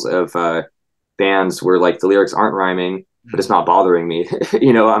examples of bands where like the lyrics aren't rhyming, but it's not bothering me.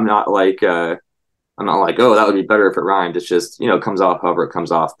 I'm not like, oh, that would be better if it rhymed. It's just, it comes off however it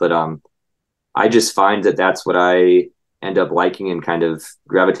comes off. But I just find that that's what I end up liking and kind of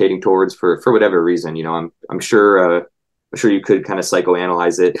gravitating towards for whatever reason. I'm sure you could kind of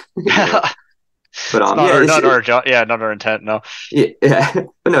psychoanalyze it. But It's not our job. Yeah, not our intent. No. Yeah.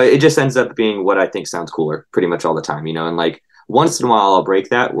 But no, it just ends up being what I think sounds cooler pretty much all the time, and like once in a while I'll break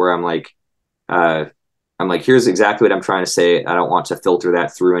that where I'm like, here's exactly what I'm trying to say. I don't want to filter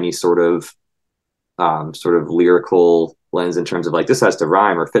that through any sort of lyrical lens in terms of like, this has to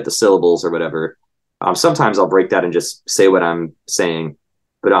rhyme or fit the syllables or whatever. Sometimes I'll break that and just say what I'm saying.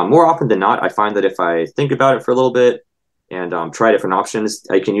 But more often than not, I find that if I think about it for a little bit and try different options,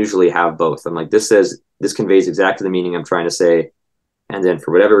 I can usually have both. I'm like, this conveys exactly the meaning I'm trying to say. And then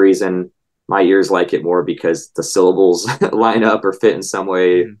for whatever reason, my ears like it more because the syllables line up or fit in some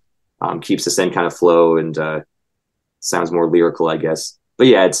way, keeps the same kind of flow and sounds more lyrical, I guess. But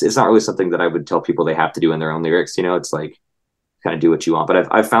yeah, it's not really something that I would tell people they have to do in their own lyrics. It's like kind of do what you want. But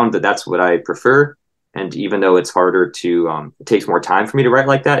I've found that that's what I prefer. And even though it's harder to, it takes more time for me to write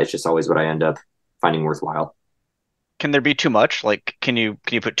like that, it's just always what I end up finding worthwhile. Can there be too much? Like, can you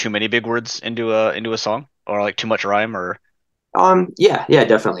put too many big words into a song, or like too much rhyme, or? Yeah,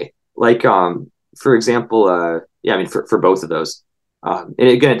 definitely. Like, for example, yeah, I mean, for both of those. And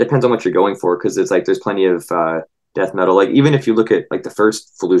again, it depends on what you're going for, because it's like there's plenty of death metal. Like even if you look at like the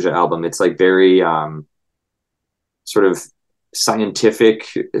first Fallujah album, it's like very sort of scientific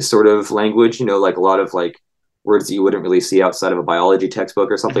sort of language, like a lot of like words that you wouldn't really see outside of a biology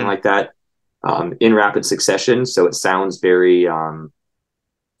textbook or something like that, in rapid succession. So it sounds very, I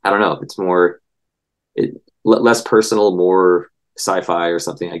don't know, it's more, less personal, more sci-fi or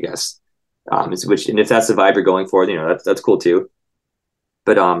something, I guess. And if that's the vibe you're going for, that's cool too.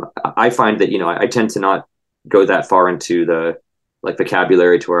 But I find that, I tend to not go that far into the like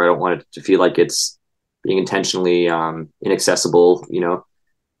vocabulary to where I don't want it to feel like it's being intentionally inaccessible,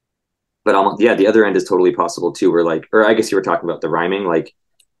 But yeah, the other end is totally possible too, where like, or I guess you were talking about the rhyming. Like,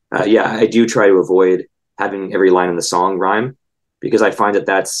 yeah, I do try to avoid having every line in the song rhyme, because I find that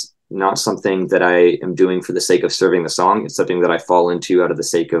that's not something that I am doing for the sake of serving the song. It's something that I fall into out of the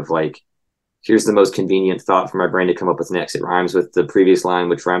sake of like, here's the most convenient thought for my brain to come up with next. It rhymes with the previous line,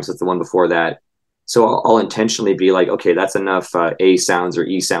 which rhymes with the one before that. So I'll intentionally be like, okay, that's enough A sounds or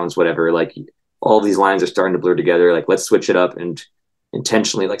E sounds, whatever. Like all of these lines are starting to blur together. Like, let's switch it up and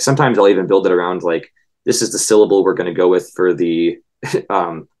intentionally, like sometimes I'll even build it around like, this is the syllable we're going to go with for the,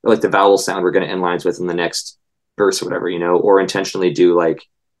 like the vowel sound we're going to end lines with in the next verse or whatever, or intentionally do like,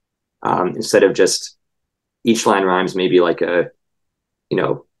 instead of just each line rhymes, maybe like a,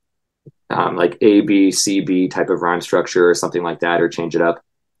 like A, B, C, B type of rhyme structure or something like that, or change it up.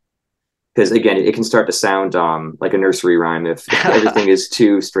 Because again, it can start to sound like a nursery rhyme if everything is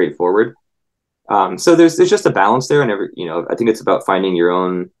too straightforward. So there's just a balance there, and I think it's about finding your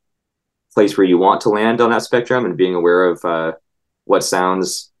own place where you want to land on that spectrum and being aware of what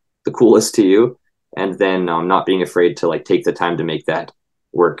sounds the coolest to you, and then not being afraid to like take the time to make that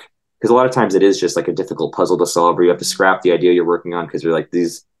work. Because a lot of times it is just like a difficult puzzle to solve, where you have to scrap the idea you're working on because you're like,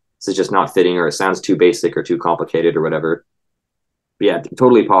 this is just not fitting, or it sounds too basic or too complicated or whatever. But yeah,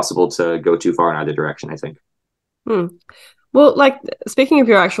 totally possible to go too far in either direction, I think. Well, like speaking of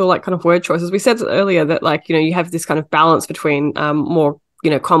your actual like kind of word choices, we said earlier that like, you have this kind of balance between more,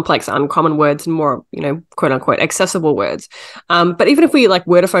 complex, uncommon words and more, quote unquote, accessible words. But even if we like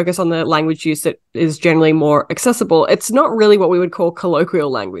were to focus on the language use that is generally more accessible, it's not really what we would call colloquial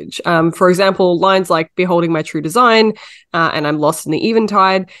language. For example, lines like "beholding my true design" and "I'm lost in the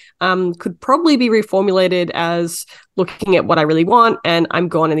eventide" could probably be reformulated as "looking at what I really want" and "I'm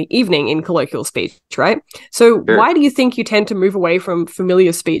gone in the evening" in colloquial speech, right? So Sure. Why do you think you tend to move away from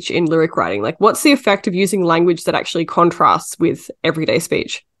familiar speech in lyric writing? Like, what's the effect of using language that actually contrasts with everyday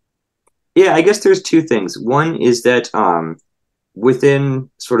speech? Yeah, I guess there's two things. One is that within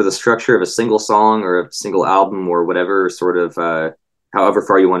sort of the structure of a single song or a single album or whatever sort of, however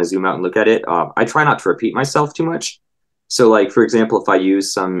far you want to zoom out and look at it, I try not to repeat myself too much. So like, for example, if I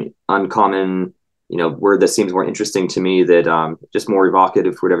use some uncommon, word that seems more interesting to me, that just more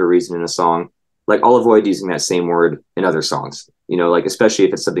evocative for whatever reason in a song, like I'll avoid using that same word in other songs, like especially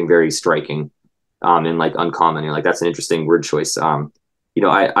if it's something very striking and like uncommon, like that's an interesting word choice. I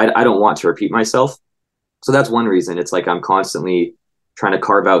don't want to repeat myself. So that's one reason. It's like I'm constantly trying to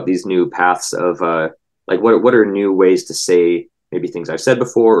carve out these new paths of like what are new ways to say maybe things I've said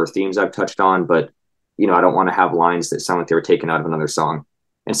before or themes I've touched on, but I don't want to have lines that sound like they were taken out of another song.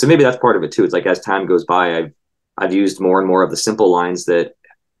 And so maybe that's part of it too. It's like as time goes by, I've used more and more of the simple lines that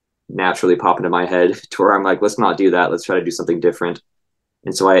naturally pop into my head to where I'm like, let's not do that. Let's try to do something different.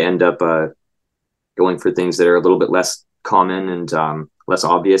 And so I end up going for things that are a little bit less common and less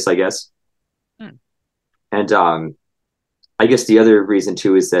obvious, I guess. Hmm. And I guess the other reason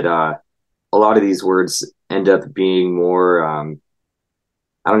too is that a lot of these words end up being more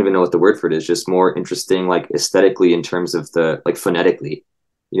I don't even know what the word for it is, just more interesting, like aesthetically in terms of the like phonetically,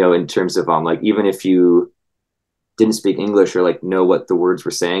 in terms of like even if you didn't speak English or like know what the words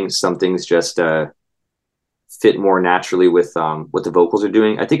were saying, some things just fit more naturally with what the vocals are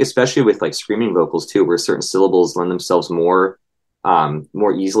doing. I think especially with like screaming vocals too, where certain syllables lend themselves more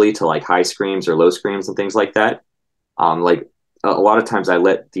easily to like high screams or low screams and things like that. Like a lot of times I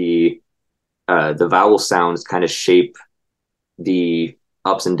let the vowel sounds kind of shape the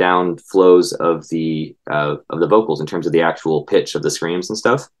ups and down flows of the vocals in terms of the actual pitch of the screams and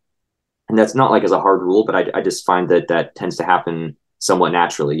stuff. And that's not like as a hard rule, but I just find that tends to happen somewhat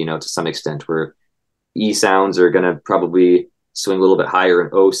naturally, to some extent, where E sounds are going to probably swing a little bit higher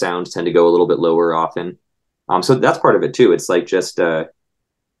and O sounds tend to go a little bit lower often. So that's part of it too. It's like just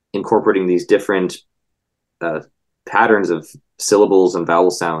incorporating these different patterns of syllables and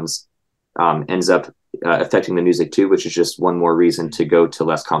vowel sounds ends up affecting the music too, which is just one more reason to go to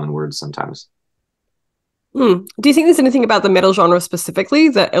less common words sometimes. Do you think there's anything about the metal genre specifically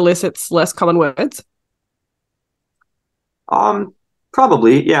that elicits less common words?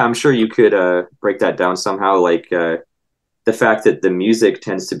 Probably, yeah. I'm sure you could break that down somehow. Like the fact that the music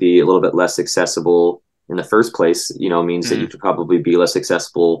tends to be a little bit less accessible in the first place, means that you could probably be less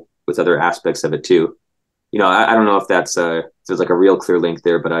accessible with other aspects of it too. I don't know if that's if there's like a real clear link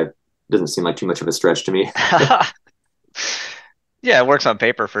there, but it doesn't seem like too much of a stretch to me. Yeah, it works on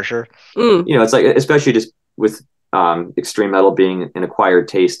paper for sure. It's like, especially just with extreme metal being an acquired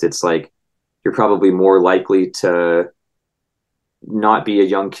taste, it's like you're probably more likely to not be a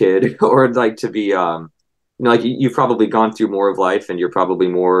young kid or like to be like you've probably gone through more of life and you're probably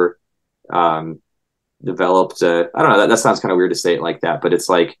more developed. I don't know, that sounds kind of weird to say it like that, but it's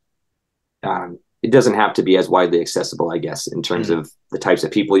like it doesn't have to be as widely accessible, I guess, in terms of the types of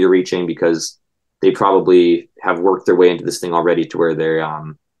people you're reaching, because they probably have worked their way into this thing already to where they're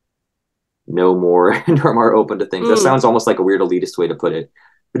know more and are more open to things. That sounds almost like a weird elitist way to put it,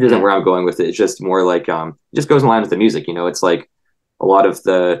 but it isn't where I'm going with it. It's just more like it just goes in line with the music. It's like a lot of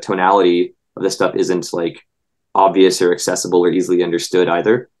the tonality of this stuff isn't like obvious or accessible or easily understood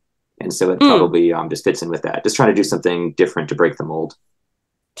either, and so it probably just fits in with that. Just trying to do something different to break the mold.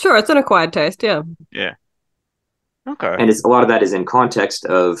 Sure, it's an acquired taste, yeah. Yeah. Okay. And a lot of that is in context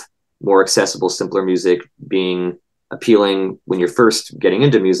of more accessible, simpler music being appealing when you're first getting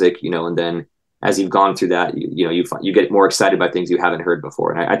into music, and then as you've gone through that, you get more excited by things you haven't heard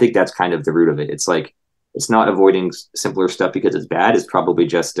before. And I think that's kind of the root of it. It's like, it's not avoiding simpler stuff because it's bad. It's probably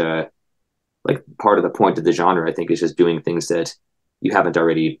just like part of the point of the genre, I think, is just doing things that you haven't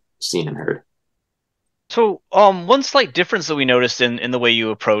already seen and heard. So, one slight difference that we noticed in the way you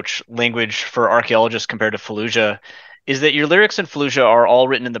approach language for Archaeologist compared to Fallujah is that your lyrics in Fallujah are all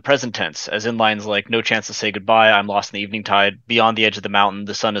written in the present tense, as in lines like "No chance to say goodbye, I'm lost in the evening tide, beyond the edge of the mountain,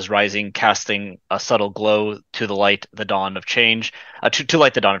 the sun is rising, casting a subtle glow to the light, the dawn of change, to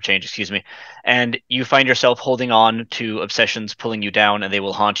light the dawn of change, excuse me." And you find yourself holding on to obsessions pulling you down, and they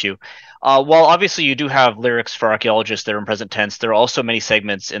will haunt you. While obviously you do have lyrics for Archaeologists that are in present tense, there are also many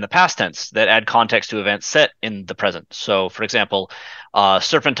segments in the past tense that add context to events set in the present. So, for example,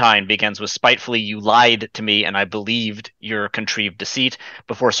 Serpentine begins with "Spitefully you lied to me, and I believed your contrived deceit,"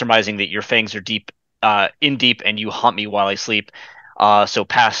 before surmising that your fangs are deep, and you haunt me while I sleep. So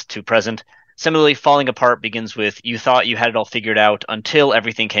past to present. Similarly, Falling Apart begins with "You thought you had it all figured out until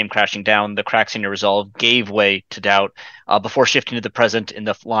everything came crashing down. The cracks in your resolve gave way to doubt," before shifting to the present in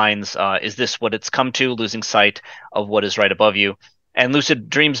the lines, "Is this what it's come to, losing sight of what is right above you?" And Lucid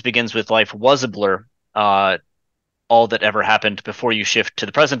Dreams begins with "Life was a blur, all that ever happened," before you shift to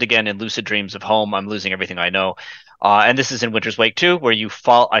the present again in "Lucid Dreams of home, I'm losing everything I know." And this is in Winter's Wake too, where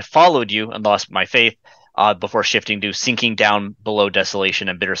I followed you and lost my faith, before shifting to "Sinking down below desolation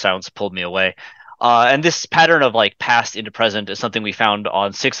and bitter silence pulled me away." And this pattern of like past into present is something we found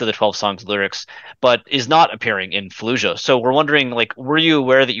on 6 of the 12 songs lyrics, but is not appearing in Fallujah. So we're wondering, like, were you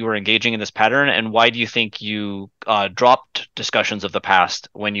aware that you were engaging in this pattern, and why do you think you dropped discussions of the past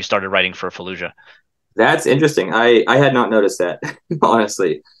when you started writing for Fallujah? That's interesting. I had not noticed that,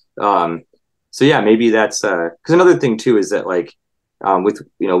 honestly. So yeah, maybe that's because another thing too is that like with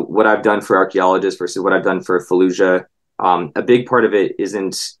what I've done for Archaeologist versus what I've done for Fallujah, a big part of it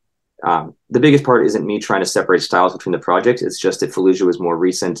isn't the biggest part isn't me trying to separate styles between the projects. It's just that Fallujah was more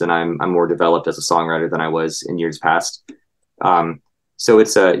recent and I'm more developed as a songwriter than I was in years past. So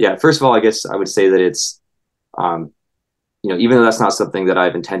it's yeah. First of all, I guess I would say that it's even though that's not something that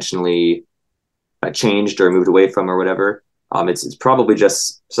I've intentionally changed or moved away from or whatever, it's probably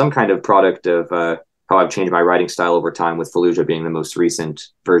just some kind of product of how I've changed my writing style over time, with Fallujah being the most recent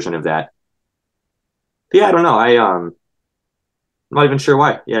version of that. But yeah, I don't know. I'm not even sure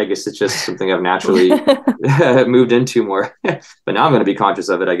why. Yeah, I guess it's just something I've naturally moved into more. But now I'm going to be conscious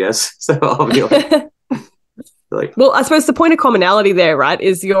of it, I guess. So I'll be like, well, I suppose the point of commonality there, right,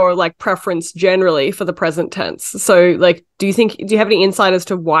 is your like preference generally for the present tense. So like, do you have any insight as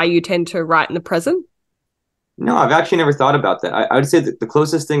to why you tend to write in the present? No, I've actually never thought about that. I would say that the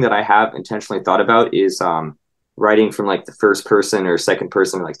closest thing that I have intentionally thought about is writing from like the first person or second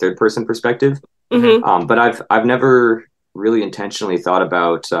person or like third person perspective. Mm-hmm. But I've never really intentionally thought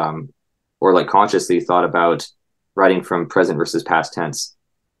about or like consciously thought about writing from present versus past tense.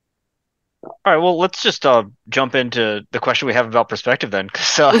 All right, well, let's just jump into the question we have about perspective then.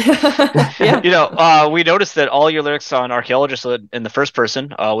 So, Yeah. we noticed that all your lyrics on Archaeologist are in the first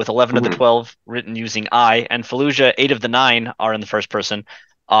person, with 11 of the 12 written using I, and Fallujah, 8 of the 9 are in the first person.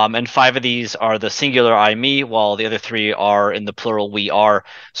 And 5 of these are the singular I, me, while the other 3 are in the plural we are.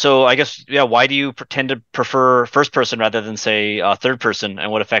 So I guess, yeah, why do you tend to prefer first person rather than, say, third person,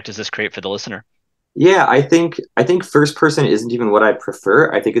 and what effect does this create for the listener? Yeah, I think first person isn't even what I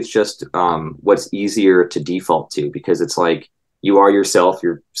prefer. I think it's just what's easier to default to, because it's like you are yourself.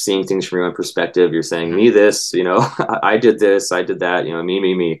 You're seeing things from your own perspective. You're saying me this, I did this, I did that,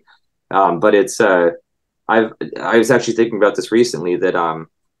 me. But it's I was actually thinking about this recently, that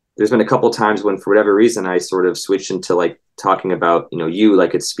there's been a couple times when for whatever reason I sort of switched into like talking about you,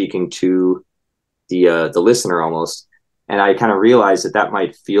 like it's speaking to the listener almost, and I kind of realized that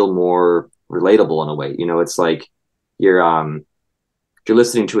might feel more relatable in a way. It's like you're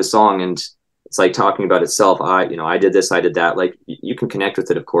listening to a song and it's like talking about itself. I did this, I did that. Like you can connect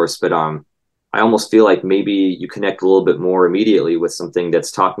with it, of course, but I almost feel like maybe you connect a little bit more immediately with something that's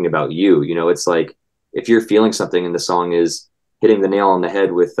talking about you. It's like if you're feeling something and the song is hitting the nail on the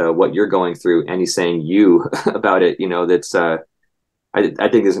head with what you're going through, and he's saying you about it, that's I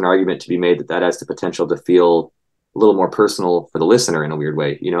think there's an argument to be made that has the potential to feel a little more personal for the listener in a weird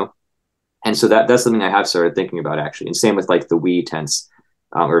way. And so that's something I have started thinking about, actually. And same with like the we tense,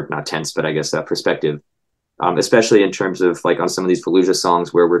 or not tense, but I guess perspective, especially in terms of like on some of these Fallujah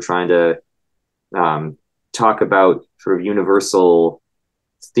songs where we're trying to talk about sort of universal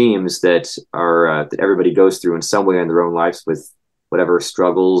themes that are that everybody goes through in some way in their own lives, with whatever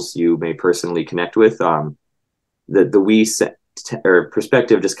struggles you may personally connect with. The we or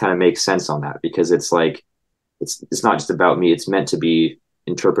perspective just kind of makes sense on that, because it's like it's not just about me. It's meant to be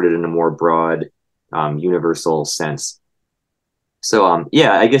interpreted in a more broad, universal sense. So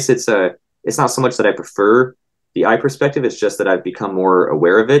yeah, I guess it's not so much that I prefer the I perspective. It's just that I've become more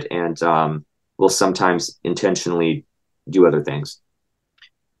aware of it, and will sometimes intentionally do other things.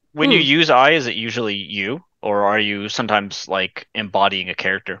 When you use I, is it usually you, or are you sometimes like embodying a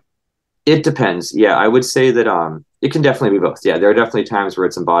character? It depends. Yeah, I would say that it can definitely be both. Yeah, there are definitely times where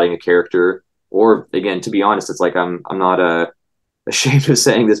it's embodying a character, or again, to be honest, it's like I'm not ashamed of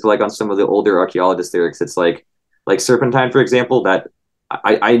saying this, but like on some of the older Archaeologist lyrics, it's like Serpentine, for example, that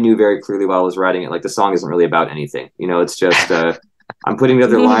I knew very clearly while I was writing it, like the song isn't really about anything. It's just I'm putting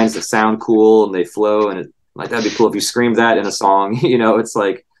together lines that sound cool and they flow, and like that'd be cool if you screamed that in a song. It's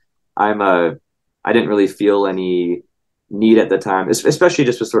like I didn't really feel any need at the time, especially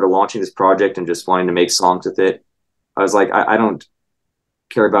just with sort of launching this project and just wanting to make songs with it. I was like, I don't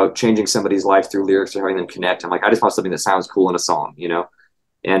care about changing somebody's life through lyrics or having them connect. I'm like, I just want something that sounds cool in a song,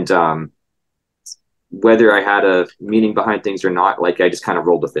 and whether I had a meaning behind things or not, like I just kind of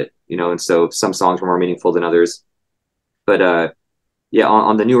rolled with it, and so some songs were more meaningful than others. But yeah,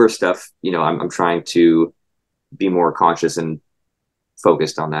 on the newer stuff, I'm trying to be more conscious and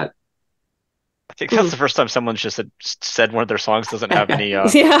focused on that. I think that's the first time someone's just said one of their songs doesn't have any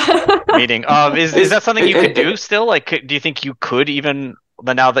Yeah. meaning. Is that something you could do still? Like, do you think you could, even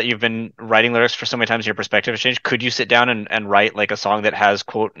now that you've been writing lyrics for so many times, your perspective has changed? Could you sit down and write like a song that has,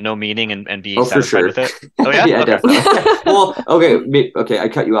 quote, no meaning and be satisfied with it? Oh yeah, yeah, okay. Definitely. Well, okay, I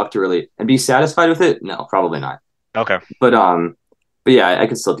cut you off too early. And be satisfied with it? No, probably not. Okay. But yeah, I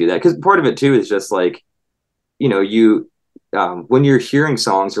can still do that, because part of it too is just like, you when you're hearing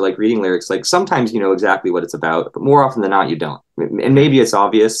songs or like reading lyrics, like sometimes you know exactly what it's about, but more often than not you don't. And maybe it's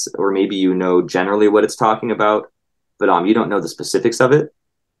obvious, or maybe generally what it's talking about, but you don't know the specifics of it.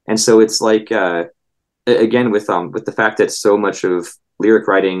 And so it's like again with the fact that so much of lyric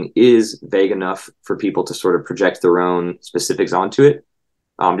writing is vague enough for people to sort of project their own specifics onto it,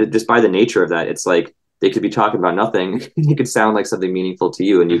 just by the nature of that, it's like they could be talking about nothing. It could sound like something meaningful to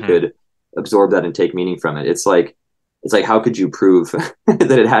you, and you could absorb that and take meaning from it. It's like how could you prove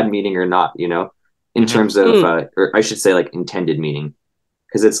that it had meaning or not, in terms of or I should say like intended meaning,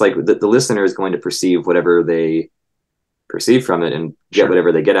 because it's like the listener is going to perceive whatever they perceive from it and get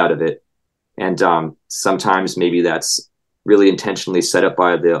whatever they get out of it. And sometimes maybe that's really intentionally set up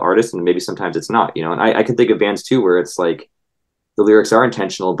by the artist, and maybe sometimes it's not, and I can think of bands too where it's like the lyrics are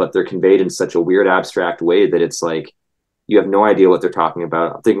intentional, but they're conveyed in such a weird abstract way that it's like you have no idea what they're talking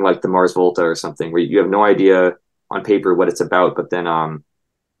about. I'm thinking like the Mars Volta or something, where you have no idea on paper what it's about, but then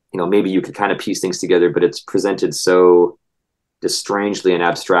maybe you could kind of piece things together, but it's presented so just strangely and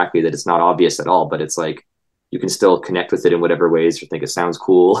abstractly that it's not obvious at all, but it's like you can still connect with it in whatever ways, or think it sounds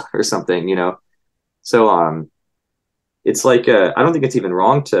cool or something, so it's like I don't think it's even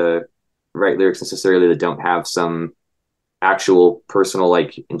wrong to write lyrics necessarily that don't have some actual personal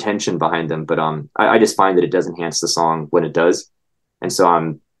like intention behind them, but I just find that it does enhance the song when it does, and so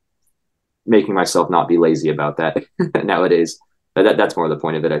I'm making myself not be lazy about that nowadays. That's more the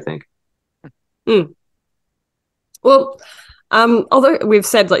point of it, I think. Well, although we've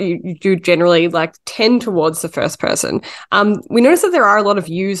said that you do generally like tend towards the first person, we notice that there are a lot of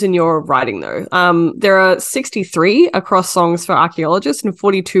yous in your writing though. There are 63 across songs for Archaeologist and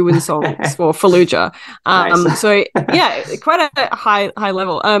 42 in songs for Fallujah. Nice. So yeah, quite a high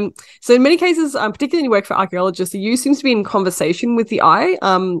level. So in many cases, particularly in your work for Archaeologist, the you seems to be in conversation with the I,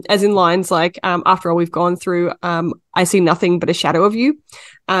 as in lines like, after all we've gone through, I see nothing but a shadow of you.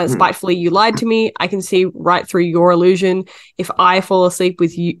 Spitefully, you lied to me. I can see right through your illusion. If I fall asleep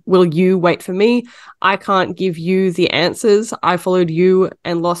with you, will you wait for me? I can't give you the answers. I followed you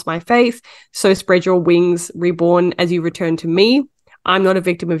and lost my faith. So spread your wings, reborn as you return to me. I'm not a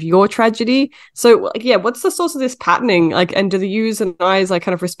victim of your tragedy. So yeah, what's the source of this patterning? Like, and do the yous and I's like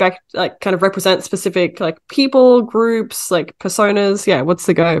kind of represent specific like people, groups, like personas? Yeah, what's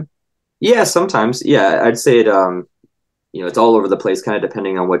the go? Yeah, sometimes. Yeah, I'd say it. It's all over the place, kind of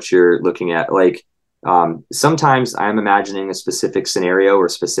depending on what you're looking at. Like, sometimes I'm imagining a specific scenario or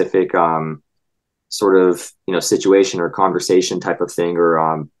specific sort of situation or conversation type of thing,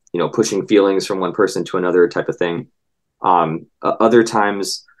 or pushing feelings from one person to another type of thing. Other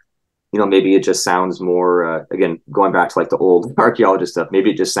times, maybe it just sounds more. Again, going back to like the old archaeologist stuff,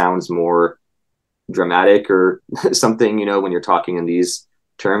 maybe it just sounds more dramatic or something. When you're talking in these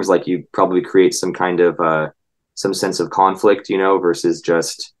terms, like you probably create some kind of some sense of conflict, versus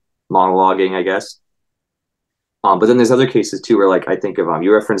just monologuing, I guess. But then there's other cases too, where like I think of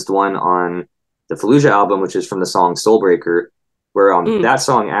you referenced one on the Fallujah album, which is from the song Soulbreaker, where that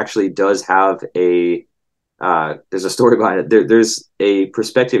song actually does have a there's a story behind it. There's a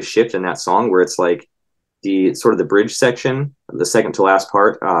perspective shift in that song where it's like the sort of the bridge section, the second to last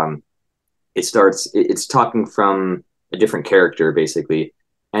part. It's talking from a different character basically,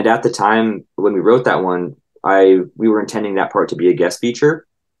 and at the time when we wrote that one, we were intending that part to be a guest feature,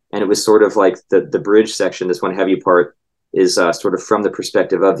 and it was sort of like the bridge section, this one heavy part, is sort of from the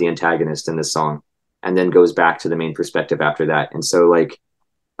perspective of the antagonist in this song, and then goes back to the main perspective after that. And so like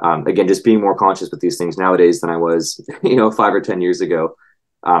again, just being more conscious with these things nowadays than I was 5 or 10 years ago.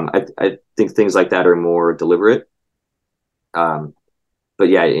 I think things like that are more deliberate, but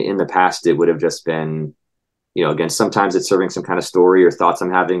yeah, in the past it would have just been again, sometimes it's serving some kind of story or thoughts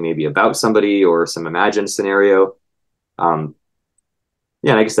I'm having maybe about somebody or some imagined scenario.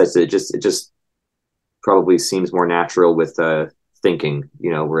 Yeah, and I guess that's it. It just probably seems more natural with thinking,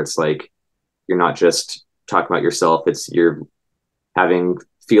 where it's like you're not just talking about yourself. You're having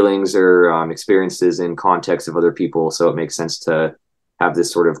feelings or experiences in context of other people. So it makes sense to have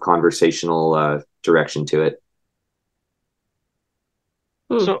this sort of conversational direction to it.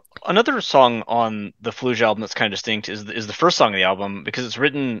 So another song on the Fallujah album that's kind of distinct is the first song of the album, because it's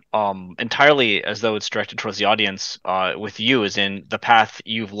written entirely as though it's directed towards the audience, with you as in the path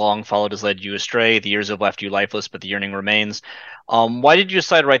you've long followed has led you astray, the years have left you lifeless, but the yearning remains. Why did you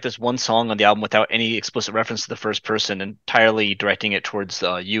decide to write this one song on the album without any explicit reference to the first person, entirely directing it towards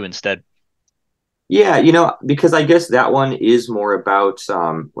you instead? Yeah, because I guess that one is more about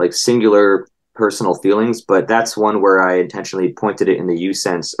like singular personal feelings, but that's one where I intentionally pointed it in the you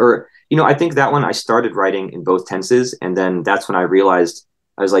sense. Or, I think that one I started writing in both tenses, and then that's when I realized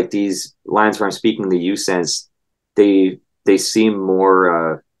I was like, these lines where I'm speaking the you sense, they seem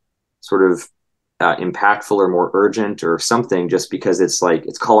more sort of impactful or more urgent or something, just because it's like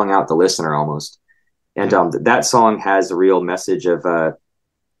it's calling out the listener almost. And that song has a real message of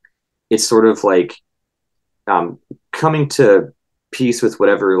it's sort of like coming to peace with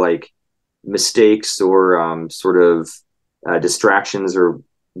whatever like mistakes or sort of distractions or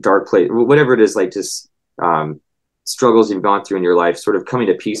dark place, whatever it is, like just struggles you've gone through in your life, sort of coming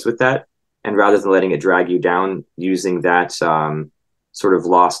to peace with that, and rather than letting it drag you down, using that sort of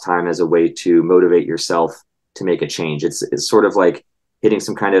lost time as a way to motivate yourself to make a change. It's sort of like hitting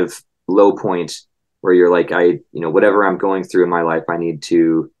some kind of low point where you're like, whatever I'm going through in my life, I need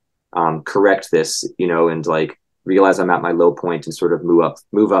to correct this, and like realize I'm at my low point and sort of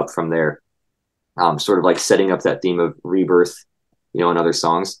move up from there. Sort of like setting up that theme of rebirth, in other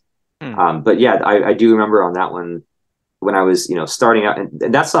songs. But yeah, I do remember on that one when I was, starting out,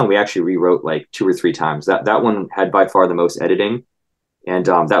 and that song we actually rewrote like 2 or 3 times. That one had by far the most editing, and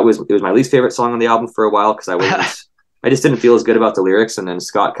it was my least favorite song on the album for a while because I just didn't feel as good about the lyrics. And then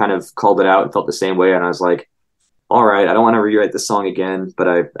Scott kind of called it out and felt the same way, and I was like, all right, I don't want to rewrite this song again,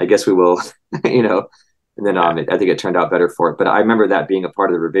 but I guess we will, And then I think it turned out better for it. But I remember that being a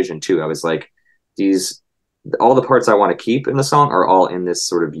part of the revision too. I was like, all the parts I want to keep in the song are all in this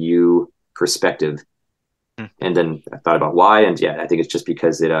sort of you perspective. And then I thought about why, and yeah, I think it's just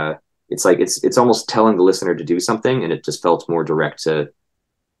because it's like it's almost telling the listener to do something, and it just felt more direct to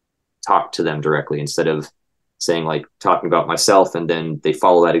talk to them directly instead of saying like talking about myself and then they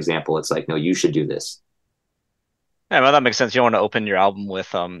follow that example. It's like, no, you should do this. Yeah, well, that makes sense. You don't want to open your album with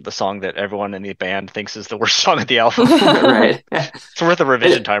the song that everyone in the band thinks is the worst song of the album. Right. It's worth a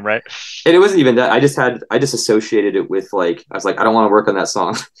revision time, right? And it wasn't even that. I just associated it with like, I was like, I don't want to work on that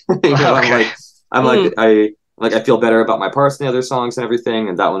song. Okay. I feel better about my parts in the other songs and everything.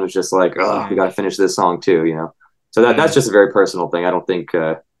 And that one was just like, oh, we got to finish this song too, So that's just a very personal thing. I don't think,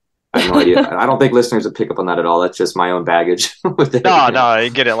 I have no idea. I don't think listeners would pick up on that at all. That's just my own baggage with it. No, I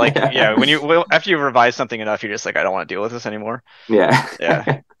get it. Like, yeah, after you revise something enough, you're just like, I don't want to deal with this anymore. Yeah.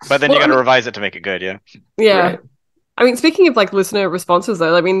 Yeah. But then you got to revise it to make it good. Yeah. Yeah. Right. I mean, speaking of like listener responses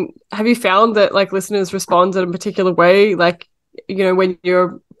though, I mean, have you found that like listeners respond in a particular way? Like, when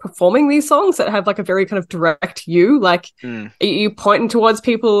you're performing these songs that have like a very kind of direct you, like are you pointing towards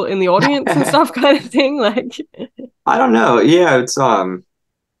people in the audience and stuff kind of thing? Like, I don't know. Yeah. It's,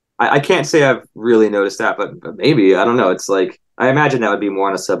 I can't say I've really noticed that, but maybe, I don't know. It's like, I imagine that would be more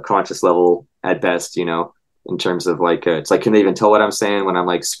on a subconscious level at best, in terms of like, it's like, can they even tell what I'm saying when I'm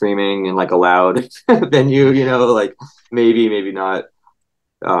like screaming in like a loud venue, like maybe not.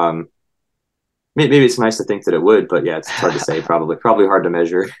 Maybe it's nice to think that it would, but yeah, it's hard to say, probably hard to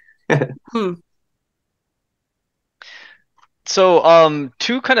measure. So,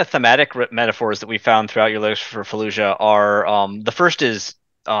 2 kind of thematic metaphors that we found throughout your lyrics for Fallujah are, the first is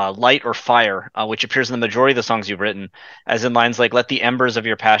light or fire, which appears in the majority of the songs you've written, as in lines like, let the embers of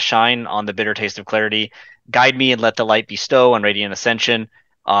your past shine on the bitter taste of clarity, guide me and let the light bestow on radiant ascension,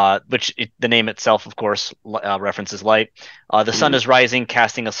 the name itself, of course, references light. The sun is rising,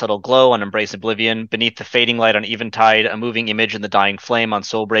 casting a subtle glow on embrace oblivion, beneath the fading light on eventide, a moving image in the dying flame on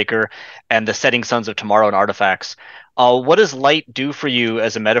soulbreaker, and the setting suns of tomorrow and artifacts. What does light do for you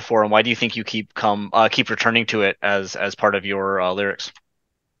as a metaphor, and why do you think you keep returning to it as part of your lyrics?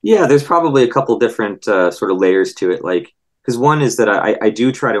 Yeah, there's probably a couple different sort of layers to it. Like, because one is that I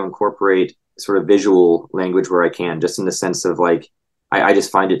do try to incorporate sort of visual language where I can, just in the sense of like, I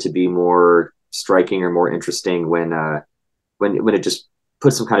just find it to be more striking or more interesting when it just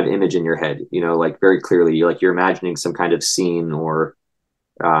puts some kind of image in your head, like very clearly, you're imagining some kind of scene or,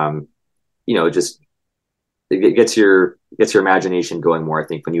 just it gets your imagination going more. I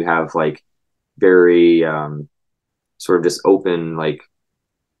think when you have like very sort of just open like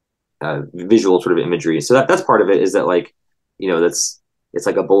visual sort of imagery. So that's part of it, is that like, it's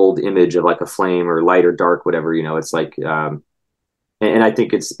like a bold image of like a flame or light or dark, whatever, it's like, and I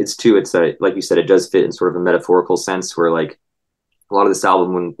think it's like you said, it does fit in sort of a metaphorical sense where like a lot of this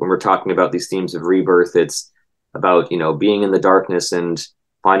album, when we're talking about these themes of rebirth, it's about, being in the darkness and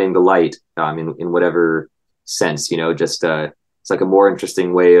finding the light, in whatever sense, just, it's like a more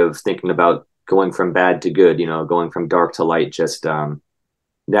interesting way of thinking about going from bad to good, going from dark to light, just,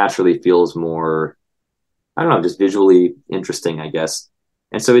 naturally feels more, I don't know, just visually interesting, I guess.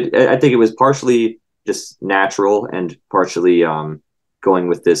 And so I think it was partially just natural and partially going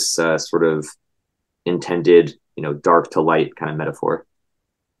with this sort of intended, dark to light kind of metaphor.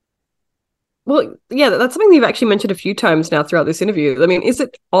 Well, yeah, that's something you've actually mentioned a few times now throughout this interview. I mean, is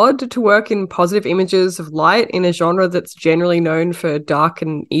it odd to work in positive images of light in a genre that's generally known for dark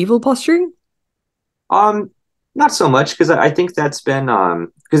and evil posturing? Not so much, because I think that's been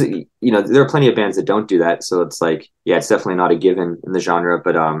because there are plenty of bands that don't do that, so it's like, yeah, it's definitely not a given in the genre,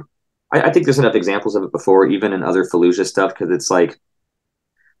 but I think there's enough examples of it before, even in other Fallujah stuff, because it's like,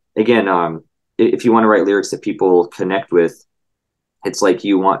 again, if you want to write lyrics that people connect with, it's like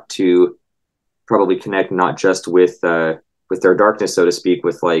you want to probably connect not just with their darkness, so to speak,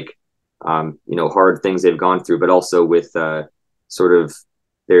 with like hard things they've gone through, but also with sort of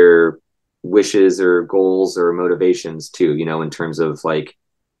their wishes or goals or motivations too, in terms of like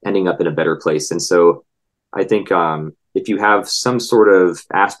ending up in a better place. And so I think if you have some sort of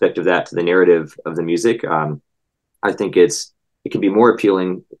aspect of that to the narrative of the music, I think it can be more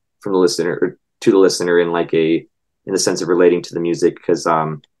appealing from the listener or to the listener in the sense of relating to the music, because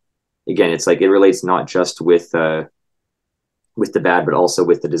again, it's like it relates not just with the bad, but also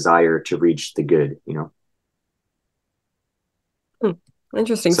with the desire to reach the good.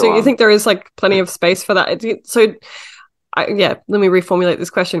 Interesting. So you think there is like plenty of space for that? So let me reformulate this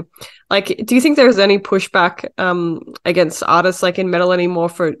question. Like, do you think there's any pushback against artists like in metal anymore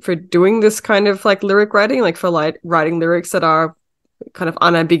for doing this kind of like lyric writing, like for like writing lyrics that are kind of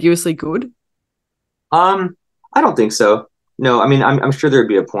unambiguously good? I don't think so. No, I mean, I'm sure there'd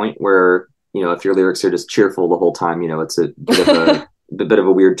be a point where, if your lyrics are just cheerful the whole time, it's a bit of a bit of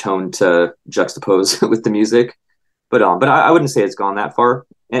a weird tone to juxtapose with the music. But I wouldn't say it's gone that far.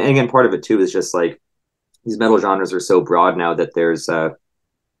 And again, part of it too is just like these metal genres are so broad now that there's sort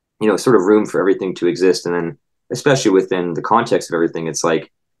of room for everything to exist. And then especially within the context of everything, it's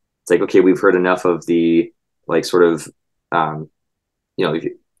like okay, we've heard enough of the like sort of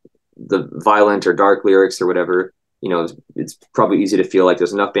the violent or dark lyrics or whatever. It's probably easy to feel like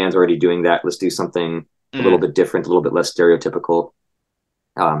there's enough bands already doing that. Let's do something a little bit different, a little bit less stereotypical.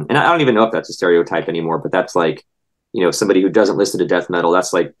 And I don't even know if that's a stereotype anymore, but that's like, somebody who doesn't listen to death metal,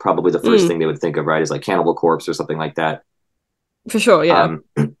 that's like probably the first thing they would think of, right? Is like Cannibal Corpse or something like that. For sure, yeah.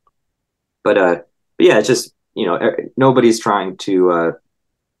 But yeah, it's just, nobody's trying to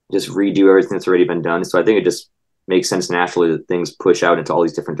just redo everything that's already been done. So I think it just makes sense naturally that things push out into all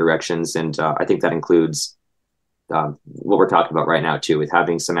these different directions. And I think that includes what we're talking about right now too, with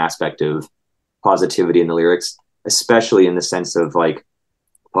having some aspect of positivity in the lyrics, especially in the sense of like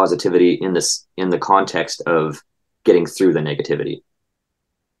positivity in the context of getting through the negativity.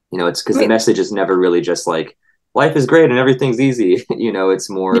 It's because the message is never really just like life is great and everything's easy. It's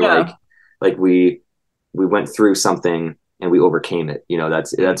more like we went through something and we overcame it.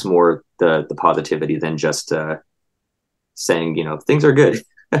 That's more the positivity than just saying things are good.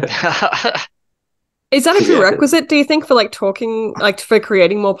 Is that a prerequisite, do you think, for like talking, like for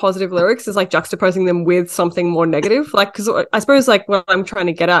creating more positive lyrics, is like juxtaposing them with something more negative? Like, because I suppose like what I'm trying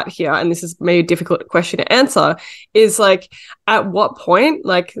to get at here, and this is maybe a difficult question to answer, is like at what point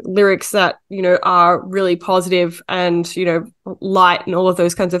like lyrics that, are really positive and, light and all of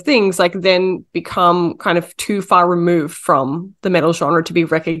those kinds of things, like then become kind of too far removed from the metal genre to be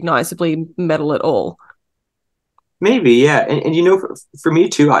recognizably metal at all? Maybe, yeah. And for me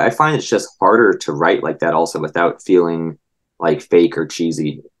too, I find it's just harder to write like that also without feeling like fake or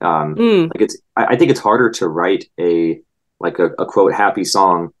cheesy. Like I think it's harder to write a quote happy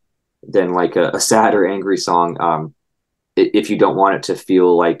song than like a sad or angry song. If you don't want it to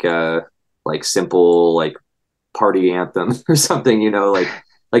feel like a simple like party anthem or something, like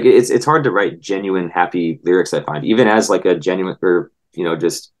it's hard to write genuine happy lyrics, I find, even as like a genuine or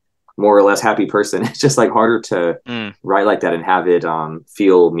just more or less happy person. It's just like harder to write like that and have it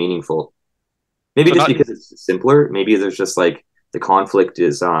feel meaningful. Maybe just because it's simpler. Maybe there's just like the conflict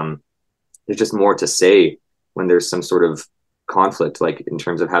is there's just more to say when there's some sort of conflict, like in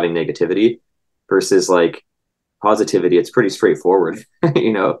terms of having negativity versus like positivity. It's pretty straightforward.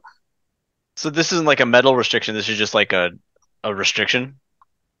 So this isn't like a metal restriction, this is just like a restriction?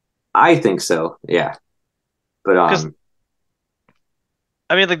 I think so, yeah. But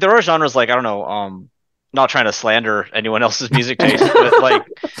I mean, like there are genres like, I don't know, not trying to slander anyone else's music taste, but like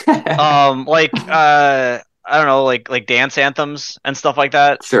I don't know, like dance anthems and stuff like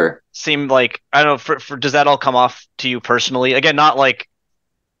that. Sure. Seem like, I don't know, for does that all come off to you personally? Again, not like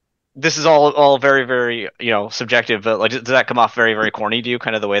this is all very, very, subjective, but like does that come off very, very corny to you,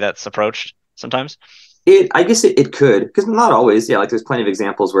 kind of the way that's approached sometimes? I guess it could, because not always. Yeah, like there's plenty of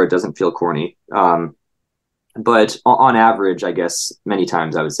examples where it doesn't feel corny. But on average, I guess many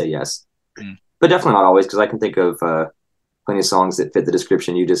times I would say yes, but definitely not always, because I can think of plenty of songs that fit the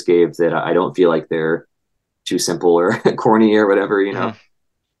description you just gave that I don't feel like they're too simple or corny or whatever,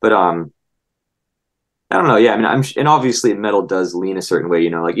 But I don't know. Yeah, I mean, and obviously metal does lean a certain way,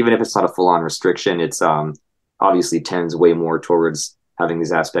 like even if it's not a full on restriction, it's obviously tends way more towards having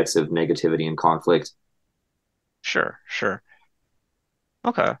these aspects of negativity and conflict. Sure.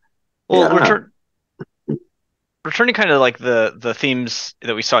 Okay. Well, Yeah, returning kind of like the themes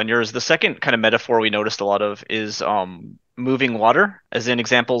that we saw in yours, the second kind of metaphor we noticed a lot of is moving water, as in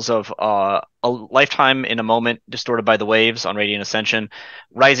examples of a lifetime in a moment distorted by the waves on Radiant Ascension,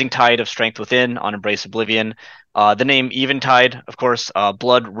 rising tide of strength within on Embrace Oblivion, the name Eventide, of course,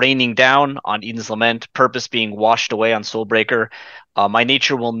 blood raining down on Eden's Lament, purpose being washed away on Soulbreaker. My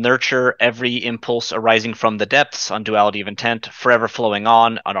nature will nurture every impulse arising from the depths on Duality of Intent, forever flowing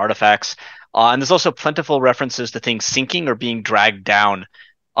on Artifacts. And there's also plentiful references to things sinking or being dragged down.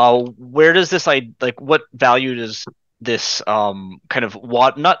 Where does this what value does this kind of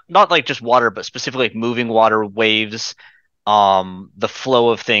not like just water, but specifically like moving water, waves, the flow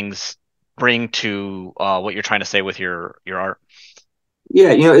of things bring to what you're trying to say with your art?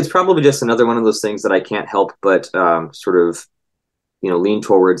 Yeah, it's probably just another one of those things that I can't help but sort of lean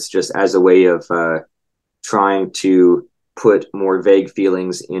towards, just as a way of trying to put more vague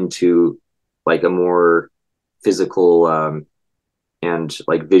feelings into like a more physical and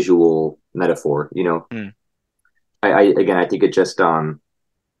like visual metaphor. I think it just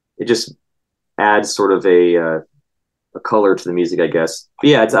adds sort of a color to the music, I guess. But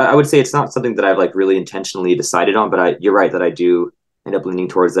yeah, I would say it's not something that I've like really intentionally decided on, but you're right that I do end up leaning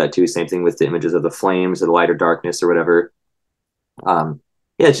towards that too. Same thing with the images of the flames or the light or darkness or whatever. Yeah,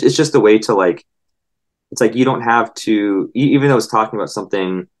 it's just a way to like, it's like you don't have to, even though it's talking about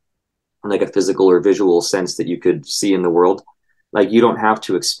something in like a physical or visual sense that you could see in the world, like you don't have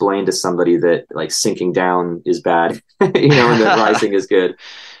to explain to somebody that like sinking down is bad, and that rising is good.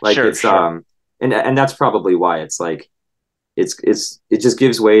 Like sure. And that's probably why it's like, it just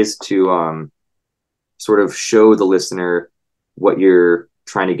gives ways to sort of show the listener what you're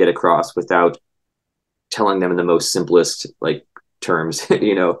trying to get across without telling them in the most simplest like terms.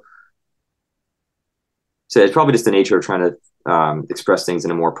 So it's probably just the nature of trying to express things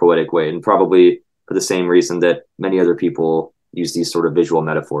in a more poetic way, and probably for the same reason that many other people use these sort of visual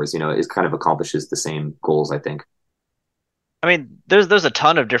metaphors. It kind of accomplishes the same goals, I think. I mean, there's a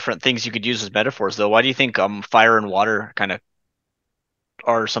ton of different things you could use as metaphors, though. Why do you think fire and water kind of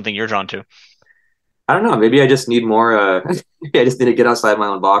are something you're drawn to? I don't know. Maybe I just need more. I just need to get outside my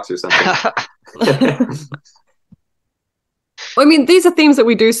own box or something. Well, I mean, these are themes that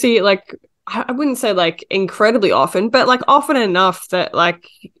we do see, like, I wouldn't say like incredibly often, but like often enough that like,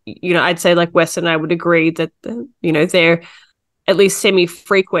 I'd say like Wes and I would agree that, they're at least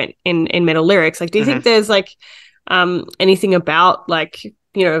semi-frequent in metal lyrics. Like, do you think there's like anything about like,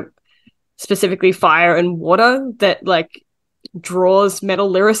 specifically fire and water that like draws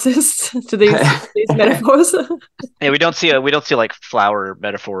metal lyricists to these metaphors? Yeah, we don't see like flower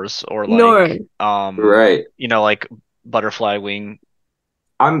metaphors or like right. Like butterfly wing.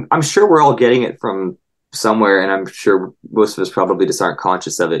 I'm sure we're all getting it from somewhere, and I'm sure most of us probably just aren't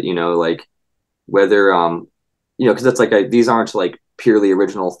conscious of it, like whether because it's like these aren't like purely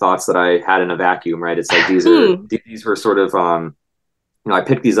original thoughts that I had in a vacuum, right? It's like these were sort of I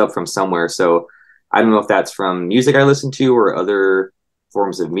picked these up from somewhere. So I don't know if that's from music I listen to or other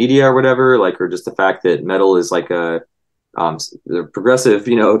forms of media or whatever, like, or just the fact that metal is like the progressive,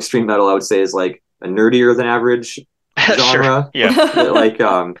 extreme metal, I would say, is like a nerdier than average genre. Sure. Yeah. Like,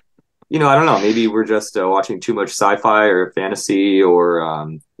 I don't know, maybe we're just watching too much sci-fi or fantasy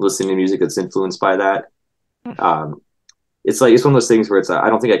or listening to music that's influenced by that. It's one of those things where it's I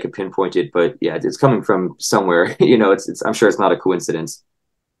don't think I could pinpoint it, but yeah, it's coming from somewhere. I'm sure it's not a coincidence.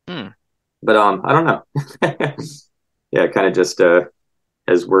 But I don't know. Yeah, it kind of just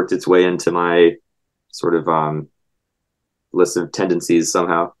has worked its way into my sort of list of tendencies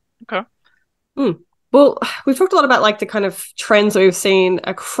somehow. Okay. Well, we've talked a lot about like the kind of trends that we've seen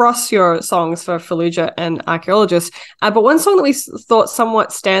across your songs for Fallujah and Archaeologist. But one song that we thought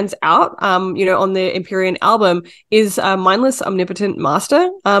somewhat stands out, on the Empyrean album is Mindless Omnipotent Master.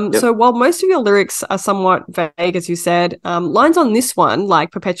 Yep. So while most of your lyrics are somewhat vague, as you said, lines on this one,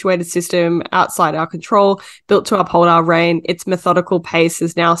 like perpetuated system, outside our control, built to uphold our reign, its methodical pace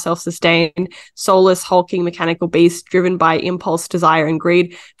is now self-sustained, soulless, hulking mechanical beast driven by impulse, desire, and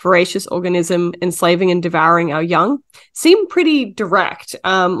greed, voracious organism, enslaving and devouring our young, seem pretty direct.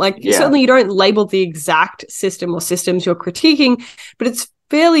 Certainly you don't label the exact system or systems you're critiquing, but it's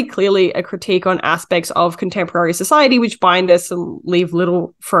fairly clearly a critique on aspects of contemporary society which bind us and leave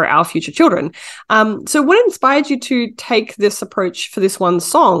little for our future children. So what inspired you to take this approach for this one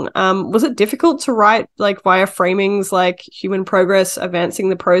song? Was it difficult to write like via framings like human progress advancing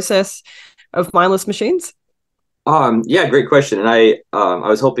the process of mindless machines? Yeah, great question. And I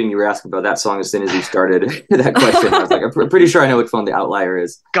was hoping you were asking about that song as soon as you started that question. I was like, I'm pretty sure I know which one the outlier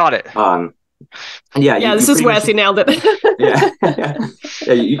is. Got it. Yeah, this is where he nailed it. Yeah,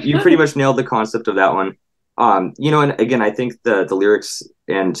 you pretty much nailed the concept of that one. And again, I think the lyrics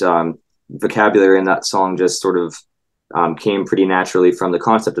and vocabulary in that song just sort of came pretty naturally from the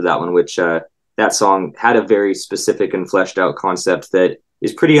concept of that one, which that song had a very specific and fleshed out concept that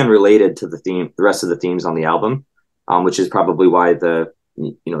is pretty unrelated to the rest of the themes on the album, which is probably why the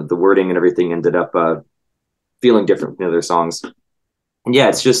wording and everything ended up feeling different from the other songs. And yeah,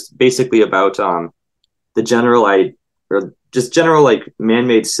 it's just basically about the general like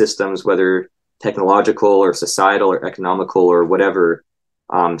man-made systems, whether technological or societal or economical or whatever,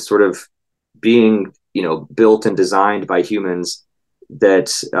 sort of being built and designed by humans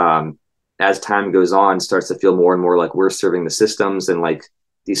that as time goes on starts to feel more and more like we're serving the systems, and like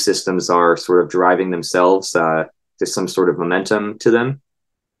these systems are sort of driving themselves to some sort of momentum to them,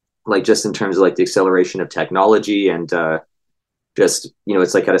 like just in terms of like the acceleration of technology and just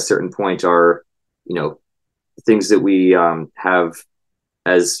it's like at a certain point our things that we have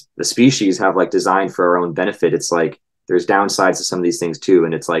as the species have like designed for our own benefit. It's like there's downsides to some of these things too,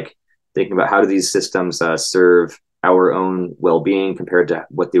 and it's like thinking about how do these systems serve our own well-being compared to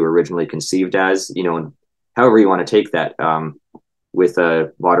what they were originally conceived as, and however you want to take that with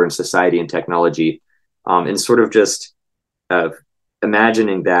modern society and technology, and sort of just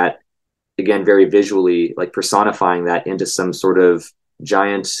imagining that again very visually, like personifying that into some sort of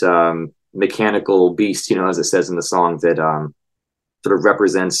giant mechanical beast, as it says in the song, that sort of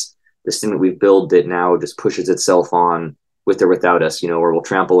represents this thing that we've built that now just pushes itself on with or without us, or will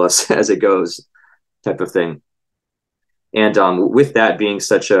trample us as it goes, type of thing. And with that being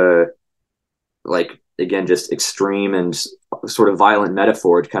such a, like, again, just extreme and sort of violent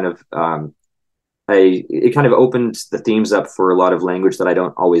metaphor, it kind of it kind of opened the themes up for a lot of language that I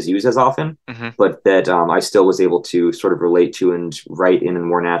don't always use as often, but that I still was able to sort of relate to and write in a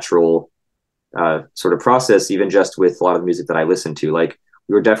more natural sort of process, even just with a lot of the music that I listen to. Like,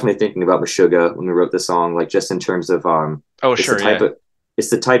 we were definitely thinking about Meshuggah when we wrote the song, like just in terms of it's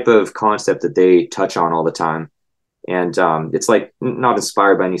the type of concept that they touch on all the time. And it's like not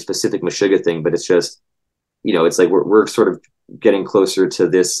inspired by any specific Meshuggah thing, but it's just, it's like we're sort of getting closer to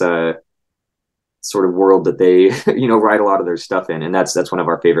this sort of world that they, write a lot of their stuff in. And that's one of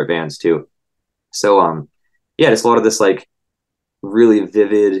our favorite bands too. So yeah, just a lot of this like really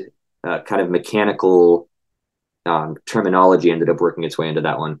vivid kind of mechanical terminology ended up working its way into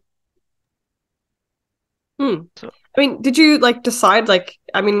that one. So, I mean, did you like decide, like,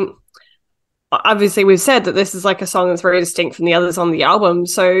 I mean, obviously we've said that this is like a song that's very distinct from the others on the album.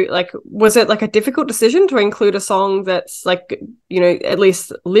 So like, was it like a difficult decision to include a song that's like, at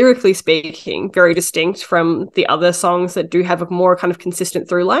least lyrically speaking, very distinct from the other songs that do have a more kind of consistent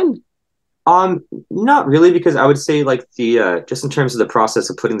through line? Not really, because I would say like the just in terms of the process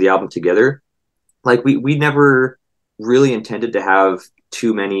of putting the album together, like we never really intended to have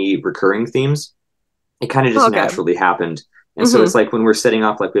too many recurring themes. It kind of just naturally happened. And so it's like when we're setting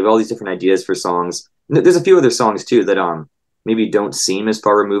up, like we have all these different ideas for songs. There's a few other songs too that maybe don't seem as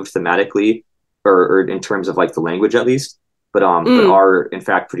far removed thematically or in terms of like the language at least, but are in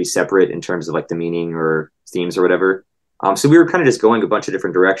fact pretty separate in terms of like the meaning or themes or whatever. So we were kind of just going a bunch of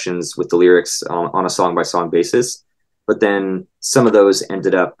different directions with the lyrics on a song by song basis, but then some of those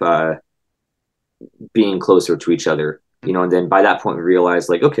ended up being closer to each other, and then by that point we realized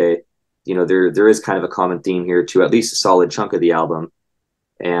like, okay, there is kind of a common theme here to at least a solid chunk of the album.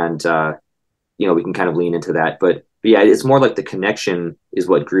 And, we can kind of lean into that, but yeah, it's more like the connection is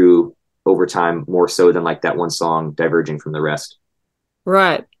what grew over time more so than like that one song diverging from the rest.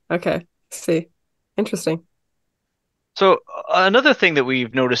 Right. Okay. See. Interesting. So another thing that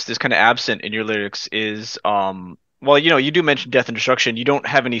we've noticed is kind of absent in your lyrics is, well, you do mention death and destruction. You don't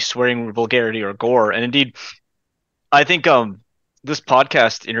have any swearing, vulgarity, or gore. And indeed, I think this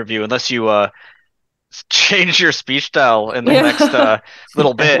podcast interview, unless you change your speech style in the next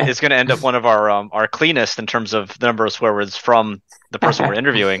little bit, is going to end up one of our cleanest in terms of the number of swear words from the person we're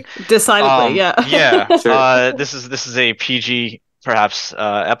interviewing. Decidedly, yeah. Sure. This is a PG perhaps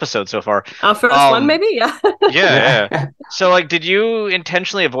episode so far. Our first one, maybe, yeah. So, like, did you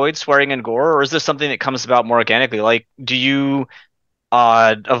intentionally avoid swearing and gore, or is this something that comes about more organically? Like, do you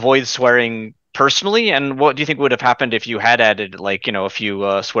avoid swearing personally, and what do you think would have happened if you had added like a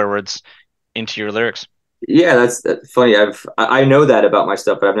few swear words into your lyrics? Yeah, that's funny. I know that about my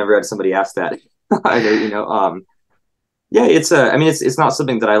stuff, but I've never had somebody ask that. Yeah, it's not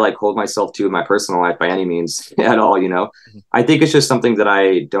something that I like hold myself to in my personal life by any means at all. I think it's just something that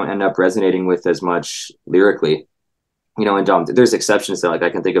I don't end up resonating with as much lyrically. And there's exceptions to that. Like I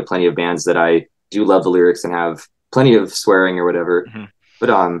can think of plenty of bands that I do love the lyrics and have plenty of swearing or whatever. But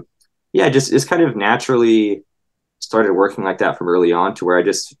yeah, it's kind of naturally started working like that from early on, to where I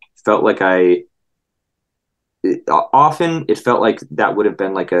just felt like I often it felt like that would have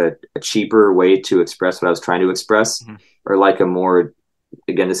been like a cheaper way to express what I was trying to express, or like a more,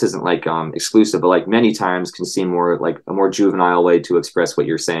 again, this isn't like exclusive, but like many times can seem more like a more juvenile way to express what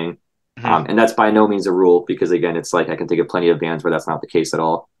you're saying. And that's by no means a rule, because again, it's like I can think of plenty of bands where that's not the case at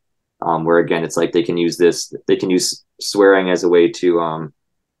all. Where again, it's like they can use swearing as a way to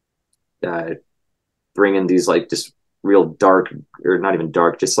bring in these like just real dark, or not even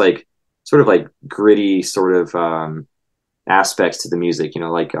dark, just like sort of like gritty sort of aspects to the music.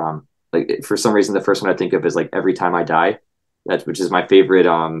 Like for some reason the first one I think of is like Every Time I Die, which is my favorite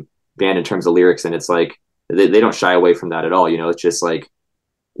band in terms of lyrics, and it's like they don't shy away from that at all. It's just like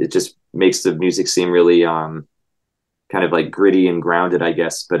it just makes the music seem really kind of like gritty and grounded, I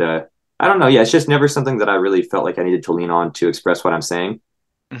guess. But I don't know. Yeah, it's just never something that I really felt like I needed to lean on to express what I'm saying.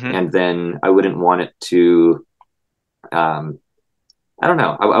 And then I wouldn't want it to, I don't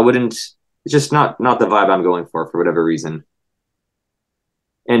know. I wouldn't, it's just not the vibe I'm going for whatever reason.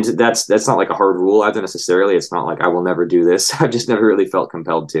 And that's not like a hard rule either necessarily. It's not like I will never do this. I've just never really felt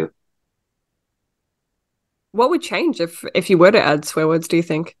compelled to. What would change if you were to add swear words, do you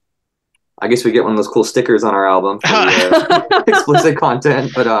think? I guess we get one of those cool stickers on our album for the, explicit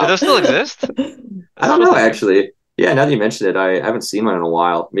content. But do those still exist? I don't know, actually. Yeah, now that you mention it, I haven't seen one in a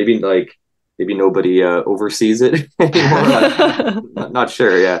while. Maybe nobody oversees it anymore. Not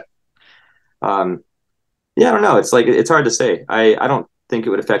sure. Yeah. Yeah, I don't know. It's like it's hard to say. I don't think it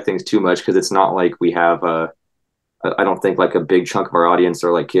would affect things too much, because it's not like we have I don't think like a big chunk of our audience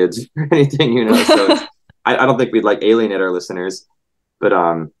are like kids or anything. So I don't think we'd like alienate our listeners. But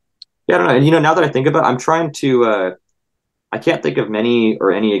yeah, I don't know. And now that I think about it, I'm trying to I can't think of many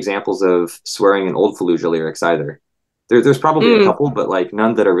or any examples of swearing in old Fallujah lyrics either. There's probably a couple, but like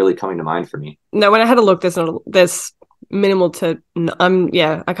none that are really coming to mind for me. No, when I had a look, there's minimal to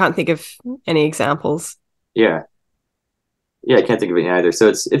I can't think of any examples. Yeah, I can't think of any either. So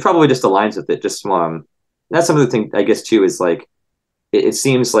it probably just aligns with it. Just that's some of the thing I guess too, is like it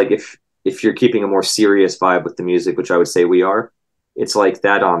seems like if you're keeping a more serious vibe with the music, which I would say we are, it's like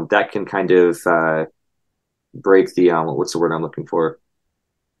that can kind of break the what's the word I'm looking for?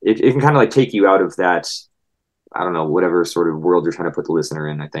 It can kind of like take you out of that, I don't know, whatever sort of world you're trying to put the listener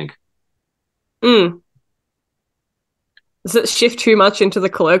in, I think. Does it shift too much into the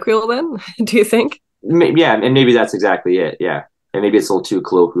colloquial then, do you think? Yeah, and maybe that's exactly it. Yeah. And maybe it's a little too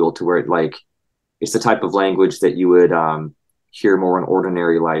colloquial to where it's the type of language that you would hear more in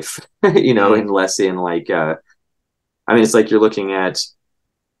ordinary life, and less in like it's like you're looking at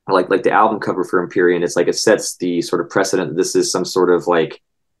like the album cover for Empyrean. It's like it sets the sort of precedent that this is some sort of like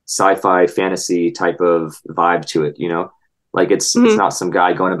sci-fi fantasy type of vibe to it, like it's not some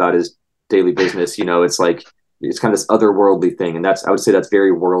guy going about his daily business, it's like it's kind of this otherworldly thing, and I would say that's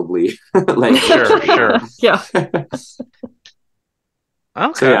very worldly language. Sure. Yeah.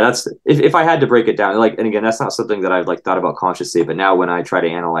 Okay. So yeah, that's if I had to break it down, like, and again, that's not something that I've like thought about consciously, but now when I try to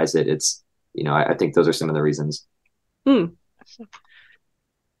analyze it, it's I think those are some of the reasons.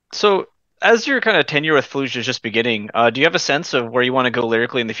 So, as your kind of tenure with Fallujah is just beginning, do you have a sense of where you want to go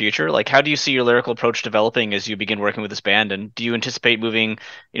lyrically in the future? Like, how do you see your lyrical approach developing as you begin working with this band? And do you anticipate moving,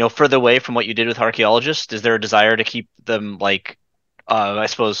 further away from what you did with Archaeologist? Is there a desire to keep them, like, I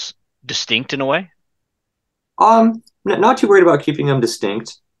suppose, distinct in a way? Not too worried about keeping them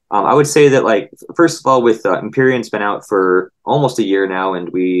distinct. I would say that, like, first of all, with Empyrean's been out for almost a year now, and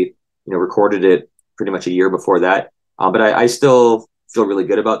we, recorded it pretty much a year before that. But I still feel really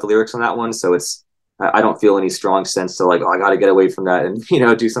good about the lyrics on that one. So I don't feel any strong sense to like, oh, I got to get away from that and,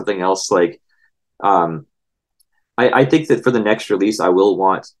 do something else. Like, I think that for the next release, I will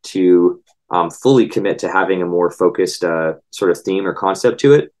want to fully commit to having a more focused sort of theme or concept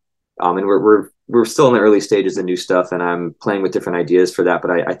to it. And we're still in the early stages of new stuff, and I'm playing with different ideas for that.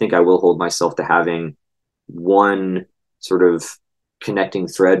 But I think I will hold myself to having one sort of connecting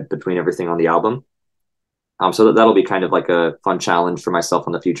thread between everything on the album. So that'll be kind of like a fun challenge for myself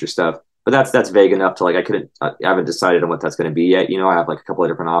on the future stuff. But that's vague enough to like I haven't decided on what that's going to be yet. I have like a couple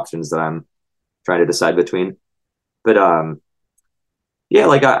of different options that I'm trying to decide between. But yeah,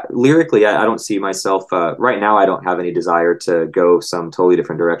 like lyrically, I don't see myself right now. I don't have any desire to go some totally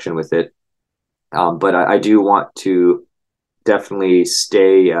different direction with it. But I do want to definitely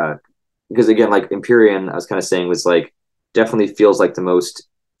stay because again, like Empyrean, I was kind of saying, was like definitely feels like the most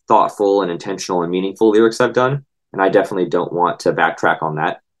thoughtful and intentional and meaningful lyrics I've done, and I definitely don't want to backtrack on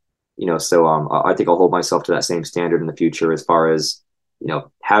that. So I think I'll hold myself to that same standard in the future as far as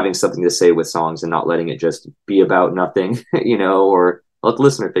having something to say with songs and not letting it just be about nothing, or let the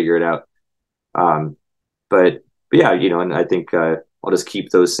listener figure it out. But yeah, and I think I'll just keep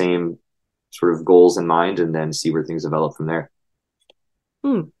those same sort of goals in mind, and then see where things develop from there.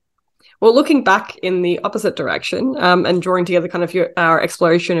 Well, looking back in the opposite direction, and drawing together kind of our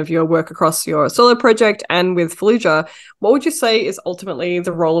exploration of your work across your solo project and with Fallujah, what would you say is ultimately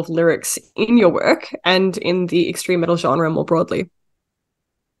the role of lyrics in your work and in the extreme metal genre more broadly?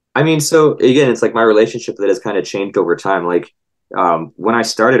 I mean, so again, it's like my relationship that has kind of changed over time. Like when I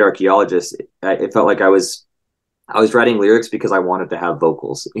started Archaeologist, it felt like I was writing lyrics because I wanted to have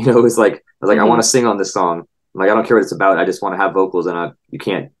vocals. You know, it was like I want to sing on this song. I'm like, I don't care what it's about. I just want to have vocals, and you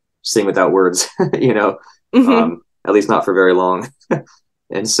can't sing without words. You know, at least not for very long.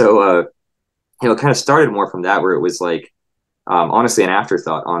 And so you know, it kind of started more from that, where it was like honestly an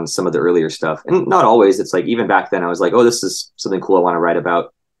afterthought on some of the earlier stuff, and not always. It's like even back then I was like, oh, this is something cool I want to write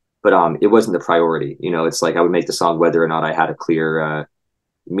about, but it wasn't the priority. You know, it's like I would make the song whether or not I had a clear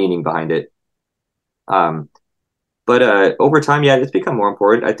meaning behind it. But over time, yeah, it's become more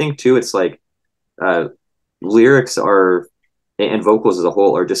important. I think too, it's like lyrics are, and vocals as a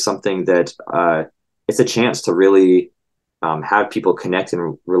whole, are just something that it's a chance to really have people connect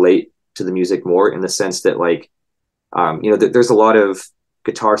and relate to the music more, in the sense that like you know, there's a lot of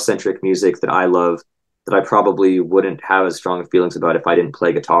guitar centric music that I love that I probably wouldn't have as strong feelings about if I didn't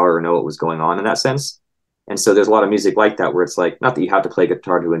play guitar or know what was going on in that sense. And so there's a lot of music like that where it's like, not that you have to play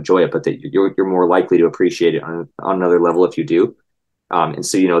guitar to enjoy it, but that you're more likely to appreciate it on another level if you do. And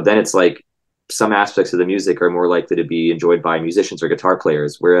so, you know, then it's like some aspects of the music are more likely to be enjoyed by musicians or guitar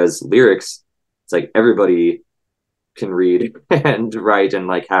players, whereas lyrics, it's like everybody can read and write and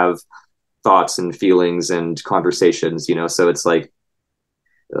like have thoughts and feelings and conversations, you know. So it's like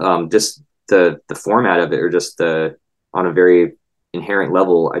just the format of it, or just on a very inherent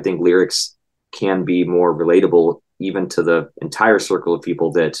level, I think lyrics can be more relatable even to the entire circle of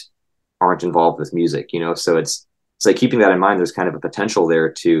people that aren't involved with music, you know. So it's like keeping that in mind, there's kind of a potential there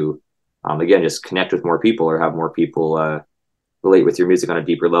to again just connect with more people, or have more people relate with your music on a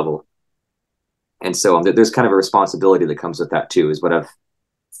deeper level. And so there's kind of a responsibility that comes with that too, is what I've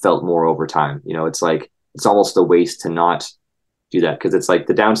felt more over time. You know, it's like it's almost a waste to not do that, because it's like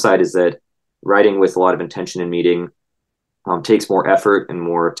the downside is that writing with a lot of intention and meaning takes more effort and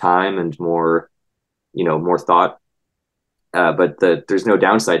more time and more, you know, more thought. But there's no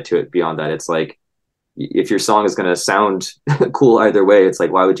downside to it beyond that. It's like, if your song is going to sound cool either way, it's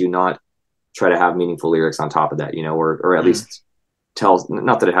like, why would you not try to have meaningful lyrics on top of that, you know, or at least tell,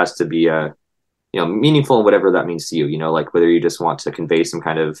 not that it has to be, you know, meaningful and whatever that means to you, you know, like whether you just want to convey some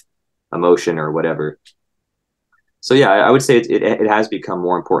kind of emotion or whatever. So yeah, I would say it has become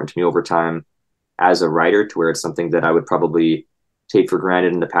more important to me over time as a writer, to where it's something that I would probably take for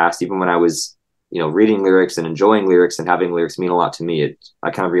granted in the past. Even when I was, you know, reading lyrics and enjoying lyrics and having lyrics mean a lot to me,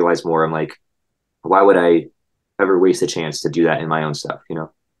 I kind of realized more, I'm like, why would I ever waste a chance to do that in my own stuff, you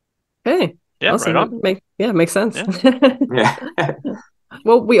know? Hey, yeah, awesome. Right on. Makes sense. Yeah.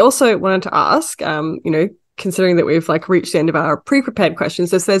 Well, we also wanted to ask, you know, considering that we've like reached the end of our pre-prepared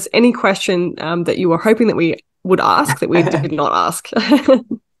questions, if there's any question that you were hoping that we would ask that we did not ask.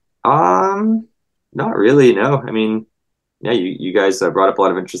 Not really, no. I mean, yeah, you guys brought up a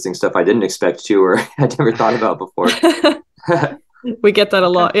lot of interesting stuff I didn't expect to, or I'd never thought about before. We get that a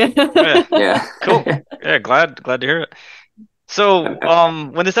lot. Yeah. Yeah. Cool. Yeah, glad to hear it. So,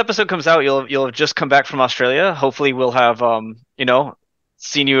 when this episode comes out, you'll have just come back from Australia. Hopefully, we'll have you know,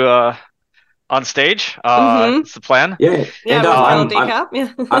 seen you on stage. It's the plan. Yeah. Yeah, and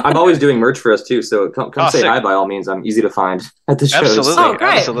I'm always doing merch for us too, so come say sick. hi by all means. I'm easy to find at the shows. Absolutely. Oh,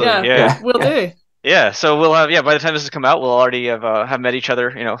 great. Absolutely. Yeah. We'll do. Yeah, so we'll have by the time this has come out, we'll already have met each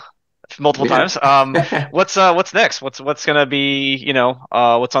other, you know, multiple times. What's next? What's gonna be, you know,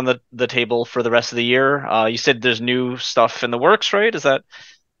 what's on the table for the rest of the year? You said there's new stuff in the works, right? Is that?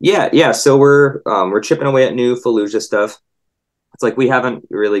 Yeah. So we're chipping away at new Fallujah stuff. It's like we haven't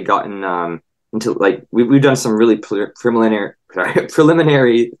really gotten into, like, we've done some really preliminary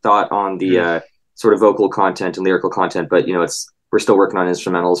thought on the sort of vocal content and lyrical content, but you know, we're still working on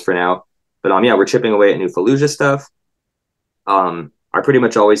instrumentals for now. But yeah, we're chipping away at new Fallujah stuff. I pretty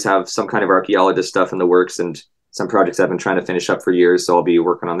much always have some kind of archaeologist stuff in the works, and some projects I've been trying to finish up for years, so I'll be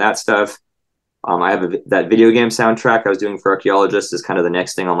working on that stuff. I have that video game soundtrack I was doing for Archaeologist is kind of the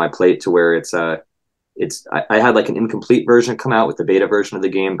next thing on my plate, to where I had like an incomplete version come out with the beta version of the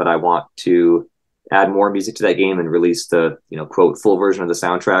game, but I want to add more music to that game and release the, you know, quote, full version of the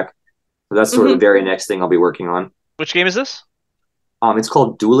soundtrack. So that's sort of the very next thing I'll be working on. Which game is this? It's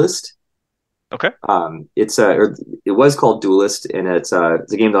called Duelist. Okay. It was called Duelist, and it's a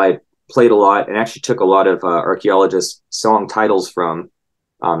game that I played a lot, and actually took a lot of Archaeologist song titles from,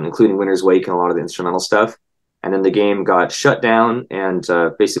 including Winter's Wake and a lot of the instrumental stuff. and then the game got shut down and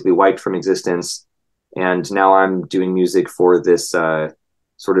basically wiped from existence. And now I'm doing music for this sort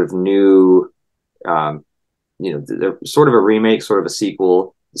of new, sort of a remake, sort of a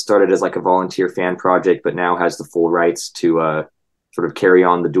sequel. It started as like a volunteer fan project, but now has the full rights to sort of carry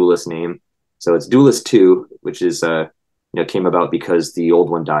on the Duelist name. So it's Duelist 2, which is came about because the old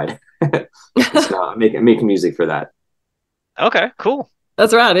one died. So making music for that. Okay, cool.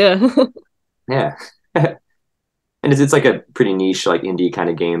 That's right, yeah. Yeah. And it's like a pretty niche, like indie kind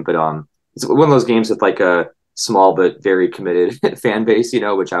of game, but it's one of those games with like a small but very committed fan base,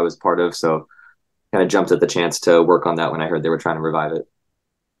 which I was part of. So kind of jumped at the chance to work on that when I heard they were trying to revive it.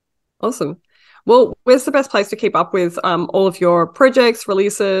 Awesome. Well, where's the best place to keep up with all of your projects,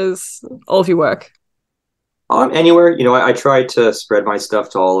 releases, all of your work? Anywhere. I try to spread my stuff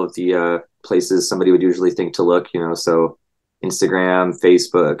to all of the places somebody would usually think to look, so Instagram,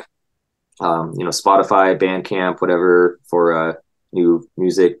 Facebook, Spotify, Bandcamp, whatever for new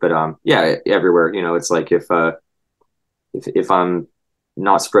music. But everywhere. It's like if I'm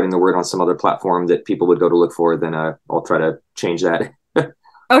not spreading the word on some other platform that people would go to look for, then I'll try to change that.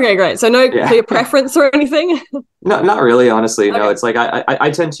 Okay, great. So no clear preference or anything? No, not really, honestly. Okay. No, it's like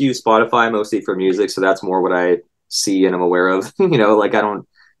I tend to use Spotify mostly for music, so that's more what I see and I'm aware of. Like I don't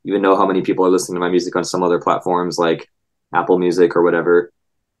even know how many people are listening to my music on some other platforms like Apple Music or whatever.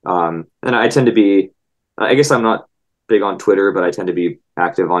 And I tend to be, I guess I'm not big on Twitter, but I tend to be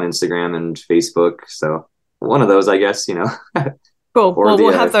active on Instagram and Facebook. So one of those, I guess, Cool. Well,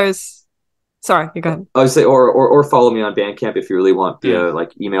 we'll have those. Sorry, you go ahead. I would say, or follow me on Bandcamp if you really want the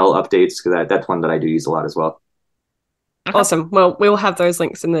like email updates, because that's one that I do use a lot as well. Okay. Awesome. Well, we'll have those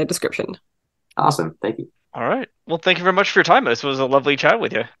links in the description. Awesome. Thank you. All right. Well, thank you very much for your time. This was a lovely chat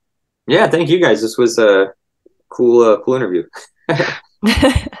with you. Yeah, thank you guys. This was a cool interview.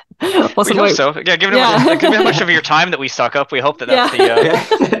 Awesome. We hope so. Yeah, given how much of your time that we suck up, we hope that's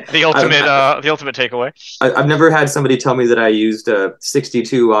the ultimate takeaway. I've never had somebody tell me that I used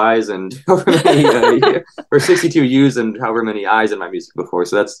 62 I's and however many, or 62 U's and however many I's in my music before.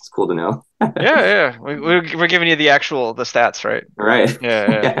 So that's cool to know. Yeah. We're giving you the stats, right? Right.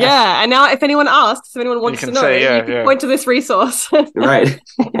 Yeah. Yeah, and now if anyone asks, if anyone wants to know, you can point to this resource. Right.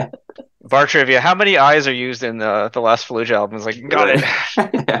 Bar trivia: how many I's are used in the last Fallujah album? It's like, got it.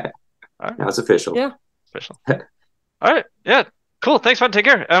 Right. Now it's official. Yeah. Official. All right. Yeah. Cool. Thanks, man. Take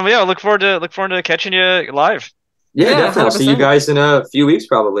care. Yeah, look forward to catching you live. Yeah, definitely. 100%. I'll see you guys in a few weeks,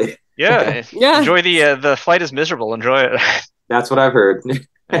 probably. Yeah. Enjoy the flight is miserable. Enjoy it. That's what I've heard.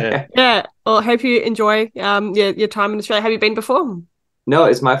 Yeah. Well, I hope you enjoy your time in Australia. Have you been before? No,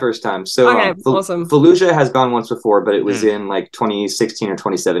 it's my first time. So awesome. Fallujah has gone once before, but it was in like 2016 or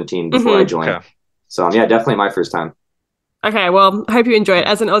 2017 before I joined. Okay. So definitely my first time. Okay, well, I hope you enjoy it.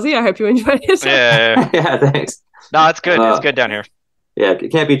 As an Aussie, I hope you enjoy it. Yeah, thanks. No, it's good. It's good down here. Yeah,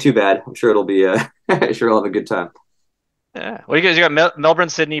 it can't be too bad. I'm sure it'll be. Sure, I'll have a good time. Yeah. What do you guys? You got Melbourne,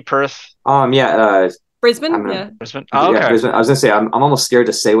 Sydney, Perth. Brisbane. Brisbane. Oh, okay. Yeah, Brisbane. I was gonna say I'm almost scared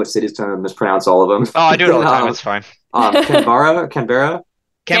to say what city's going to mispronounce all of them. Oh, I do it all the time. It's fine. Canberra.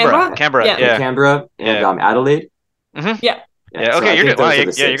 Yeah. Canberra and Adelaide. Mm-hmm. Yeah. Okay, you're good. Wow, you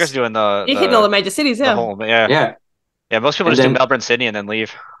guys are doing the. You're hitting all the major cities. Yeah. Yeah. Most people just do Melbourne, Sydney, and then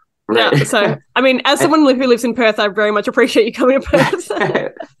leave. Right. Yeah. So, I mean, as someone who lives in Perth, I very much appreciate you coming to Perth.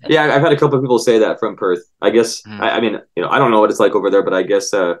 Yeah, I've had a couple of people say that from Perth. I guess. I mean, I don't know what it's like over there, but I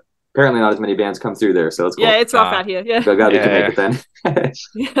guess apparently not as many bands come through there, so it's cool. Yeah, it's rough out here. Yeah. So glad we can make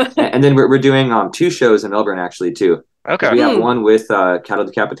it then. And then we're doing 2 shows in Melbourne actually too. Okay. We have one with Cattle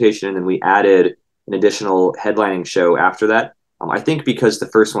Decapitation, and then we added an additional headlining show after that. I think because the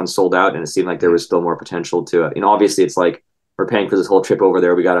first one sold out and it seemed like there was still more potential to obviously it's like we're paying for this whole trip over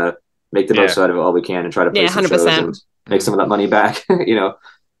there. We got to make the most out of it all we can and try to play some 100%. shows and make some of that money back,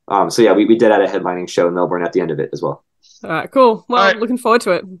 So yeah, we did add a headlining show in Melbourne at the end of it as well. All right, cool. Well, looking forward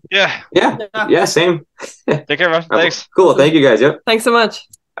to it. Yeah, same. Take care, man. Thanks. Cool. Thank you guys. Yep. Thanks so much.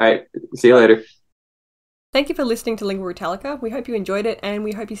 All right. See you later. Thank you for listening to Lingua Brutalica. We hope you enjoyed it, and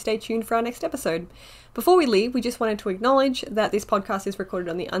we hope you stay tuned for our next episode. Before we leave, we just wanted to acknowledge that this podcast is recorded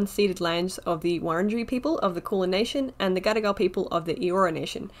on the unceded lands of the Wurundjeri people of the Kulin Nation and the Gadigal people of the Eora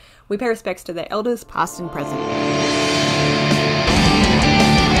Nation. We pay respects to their elders, past and present.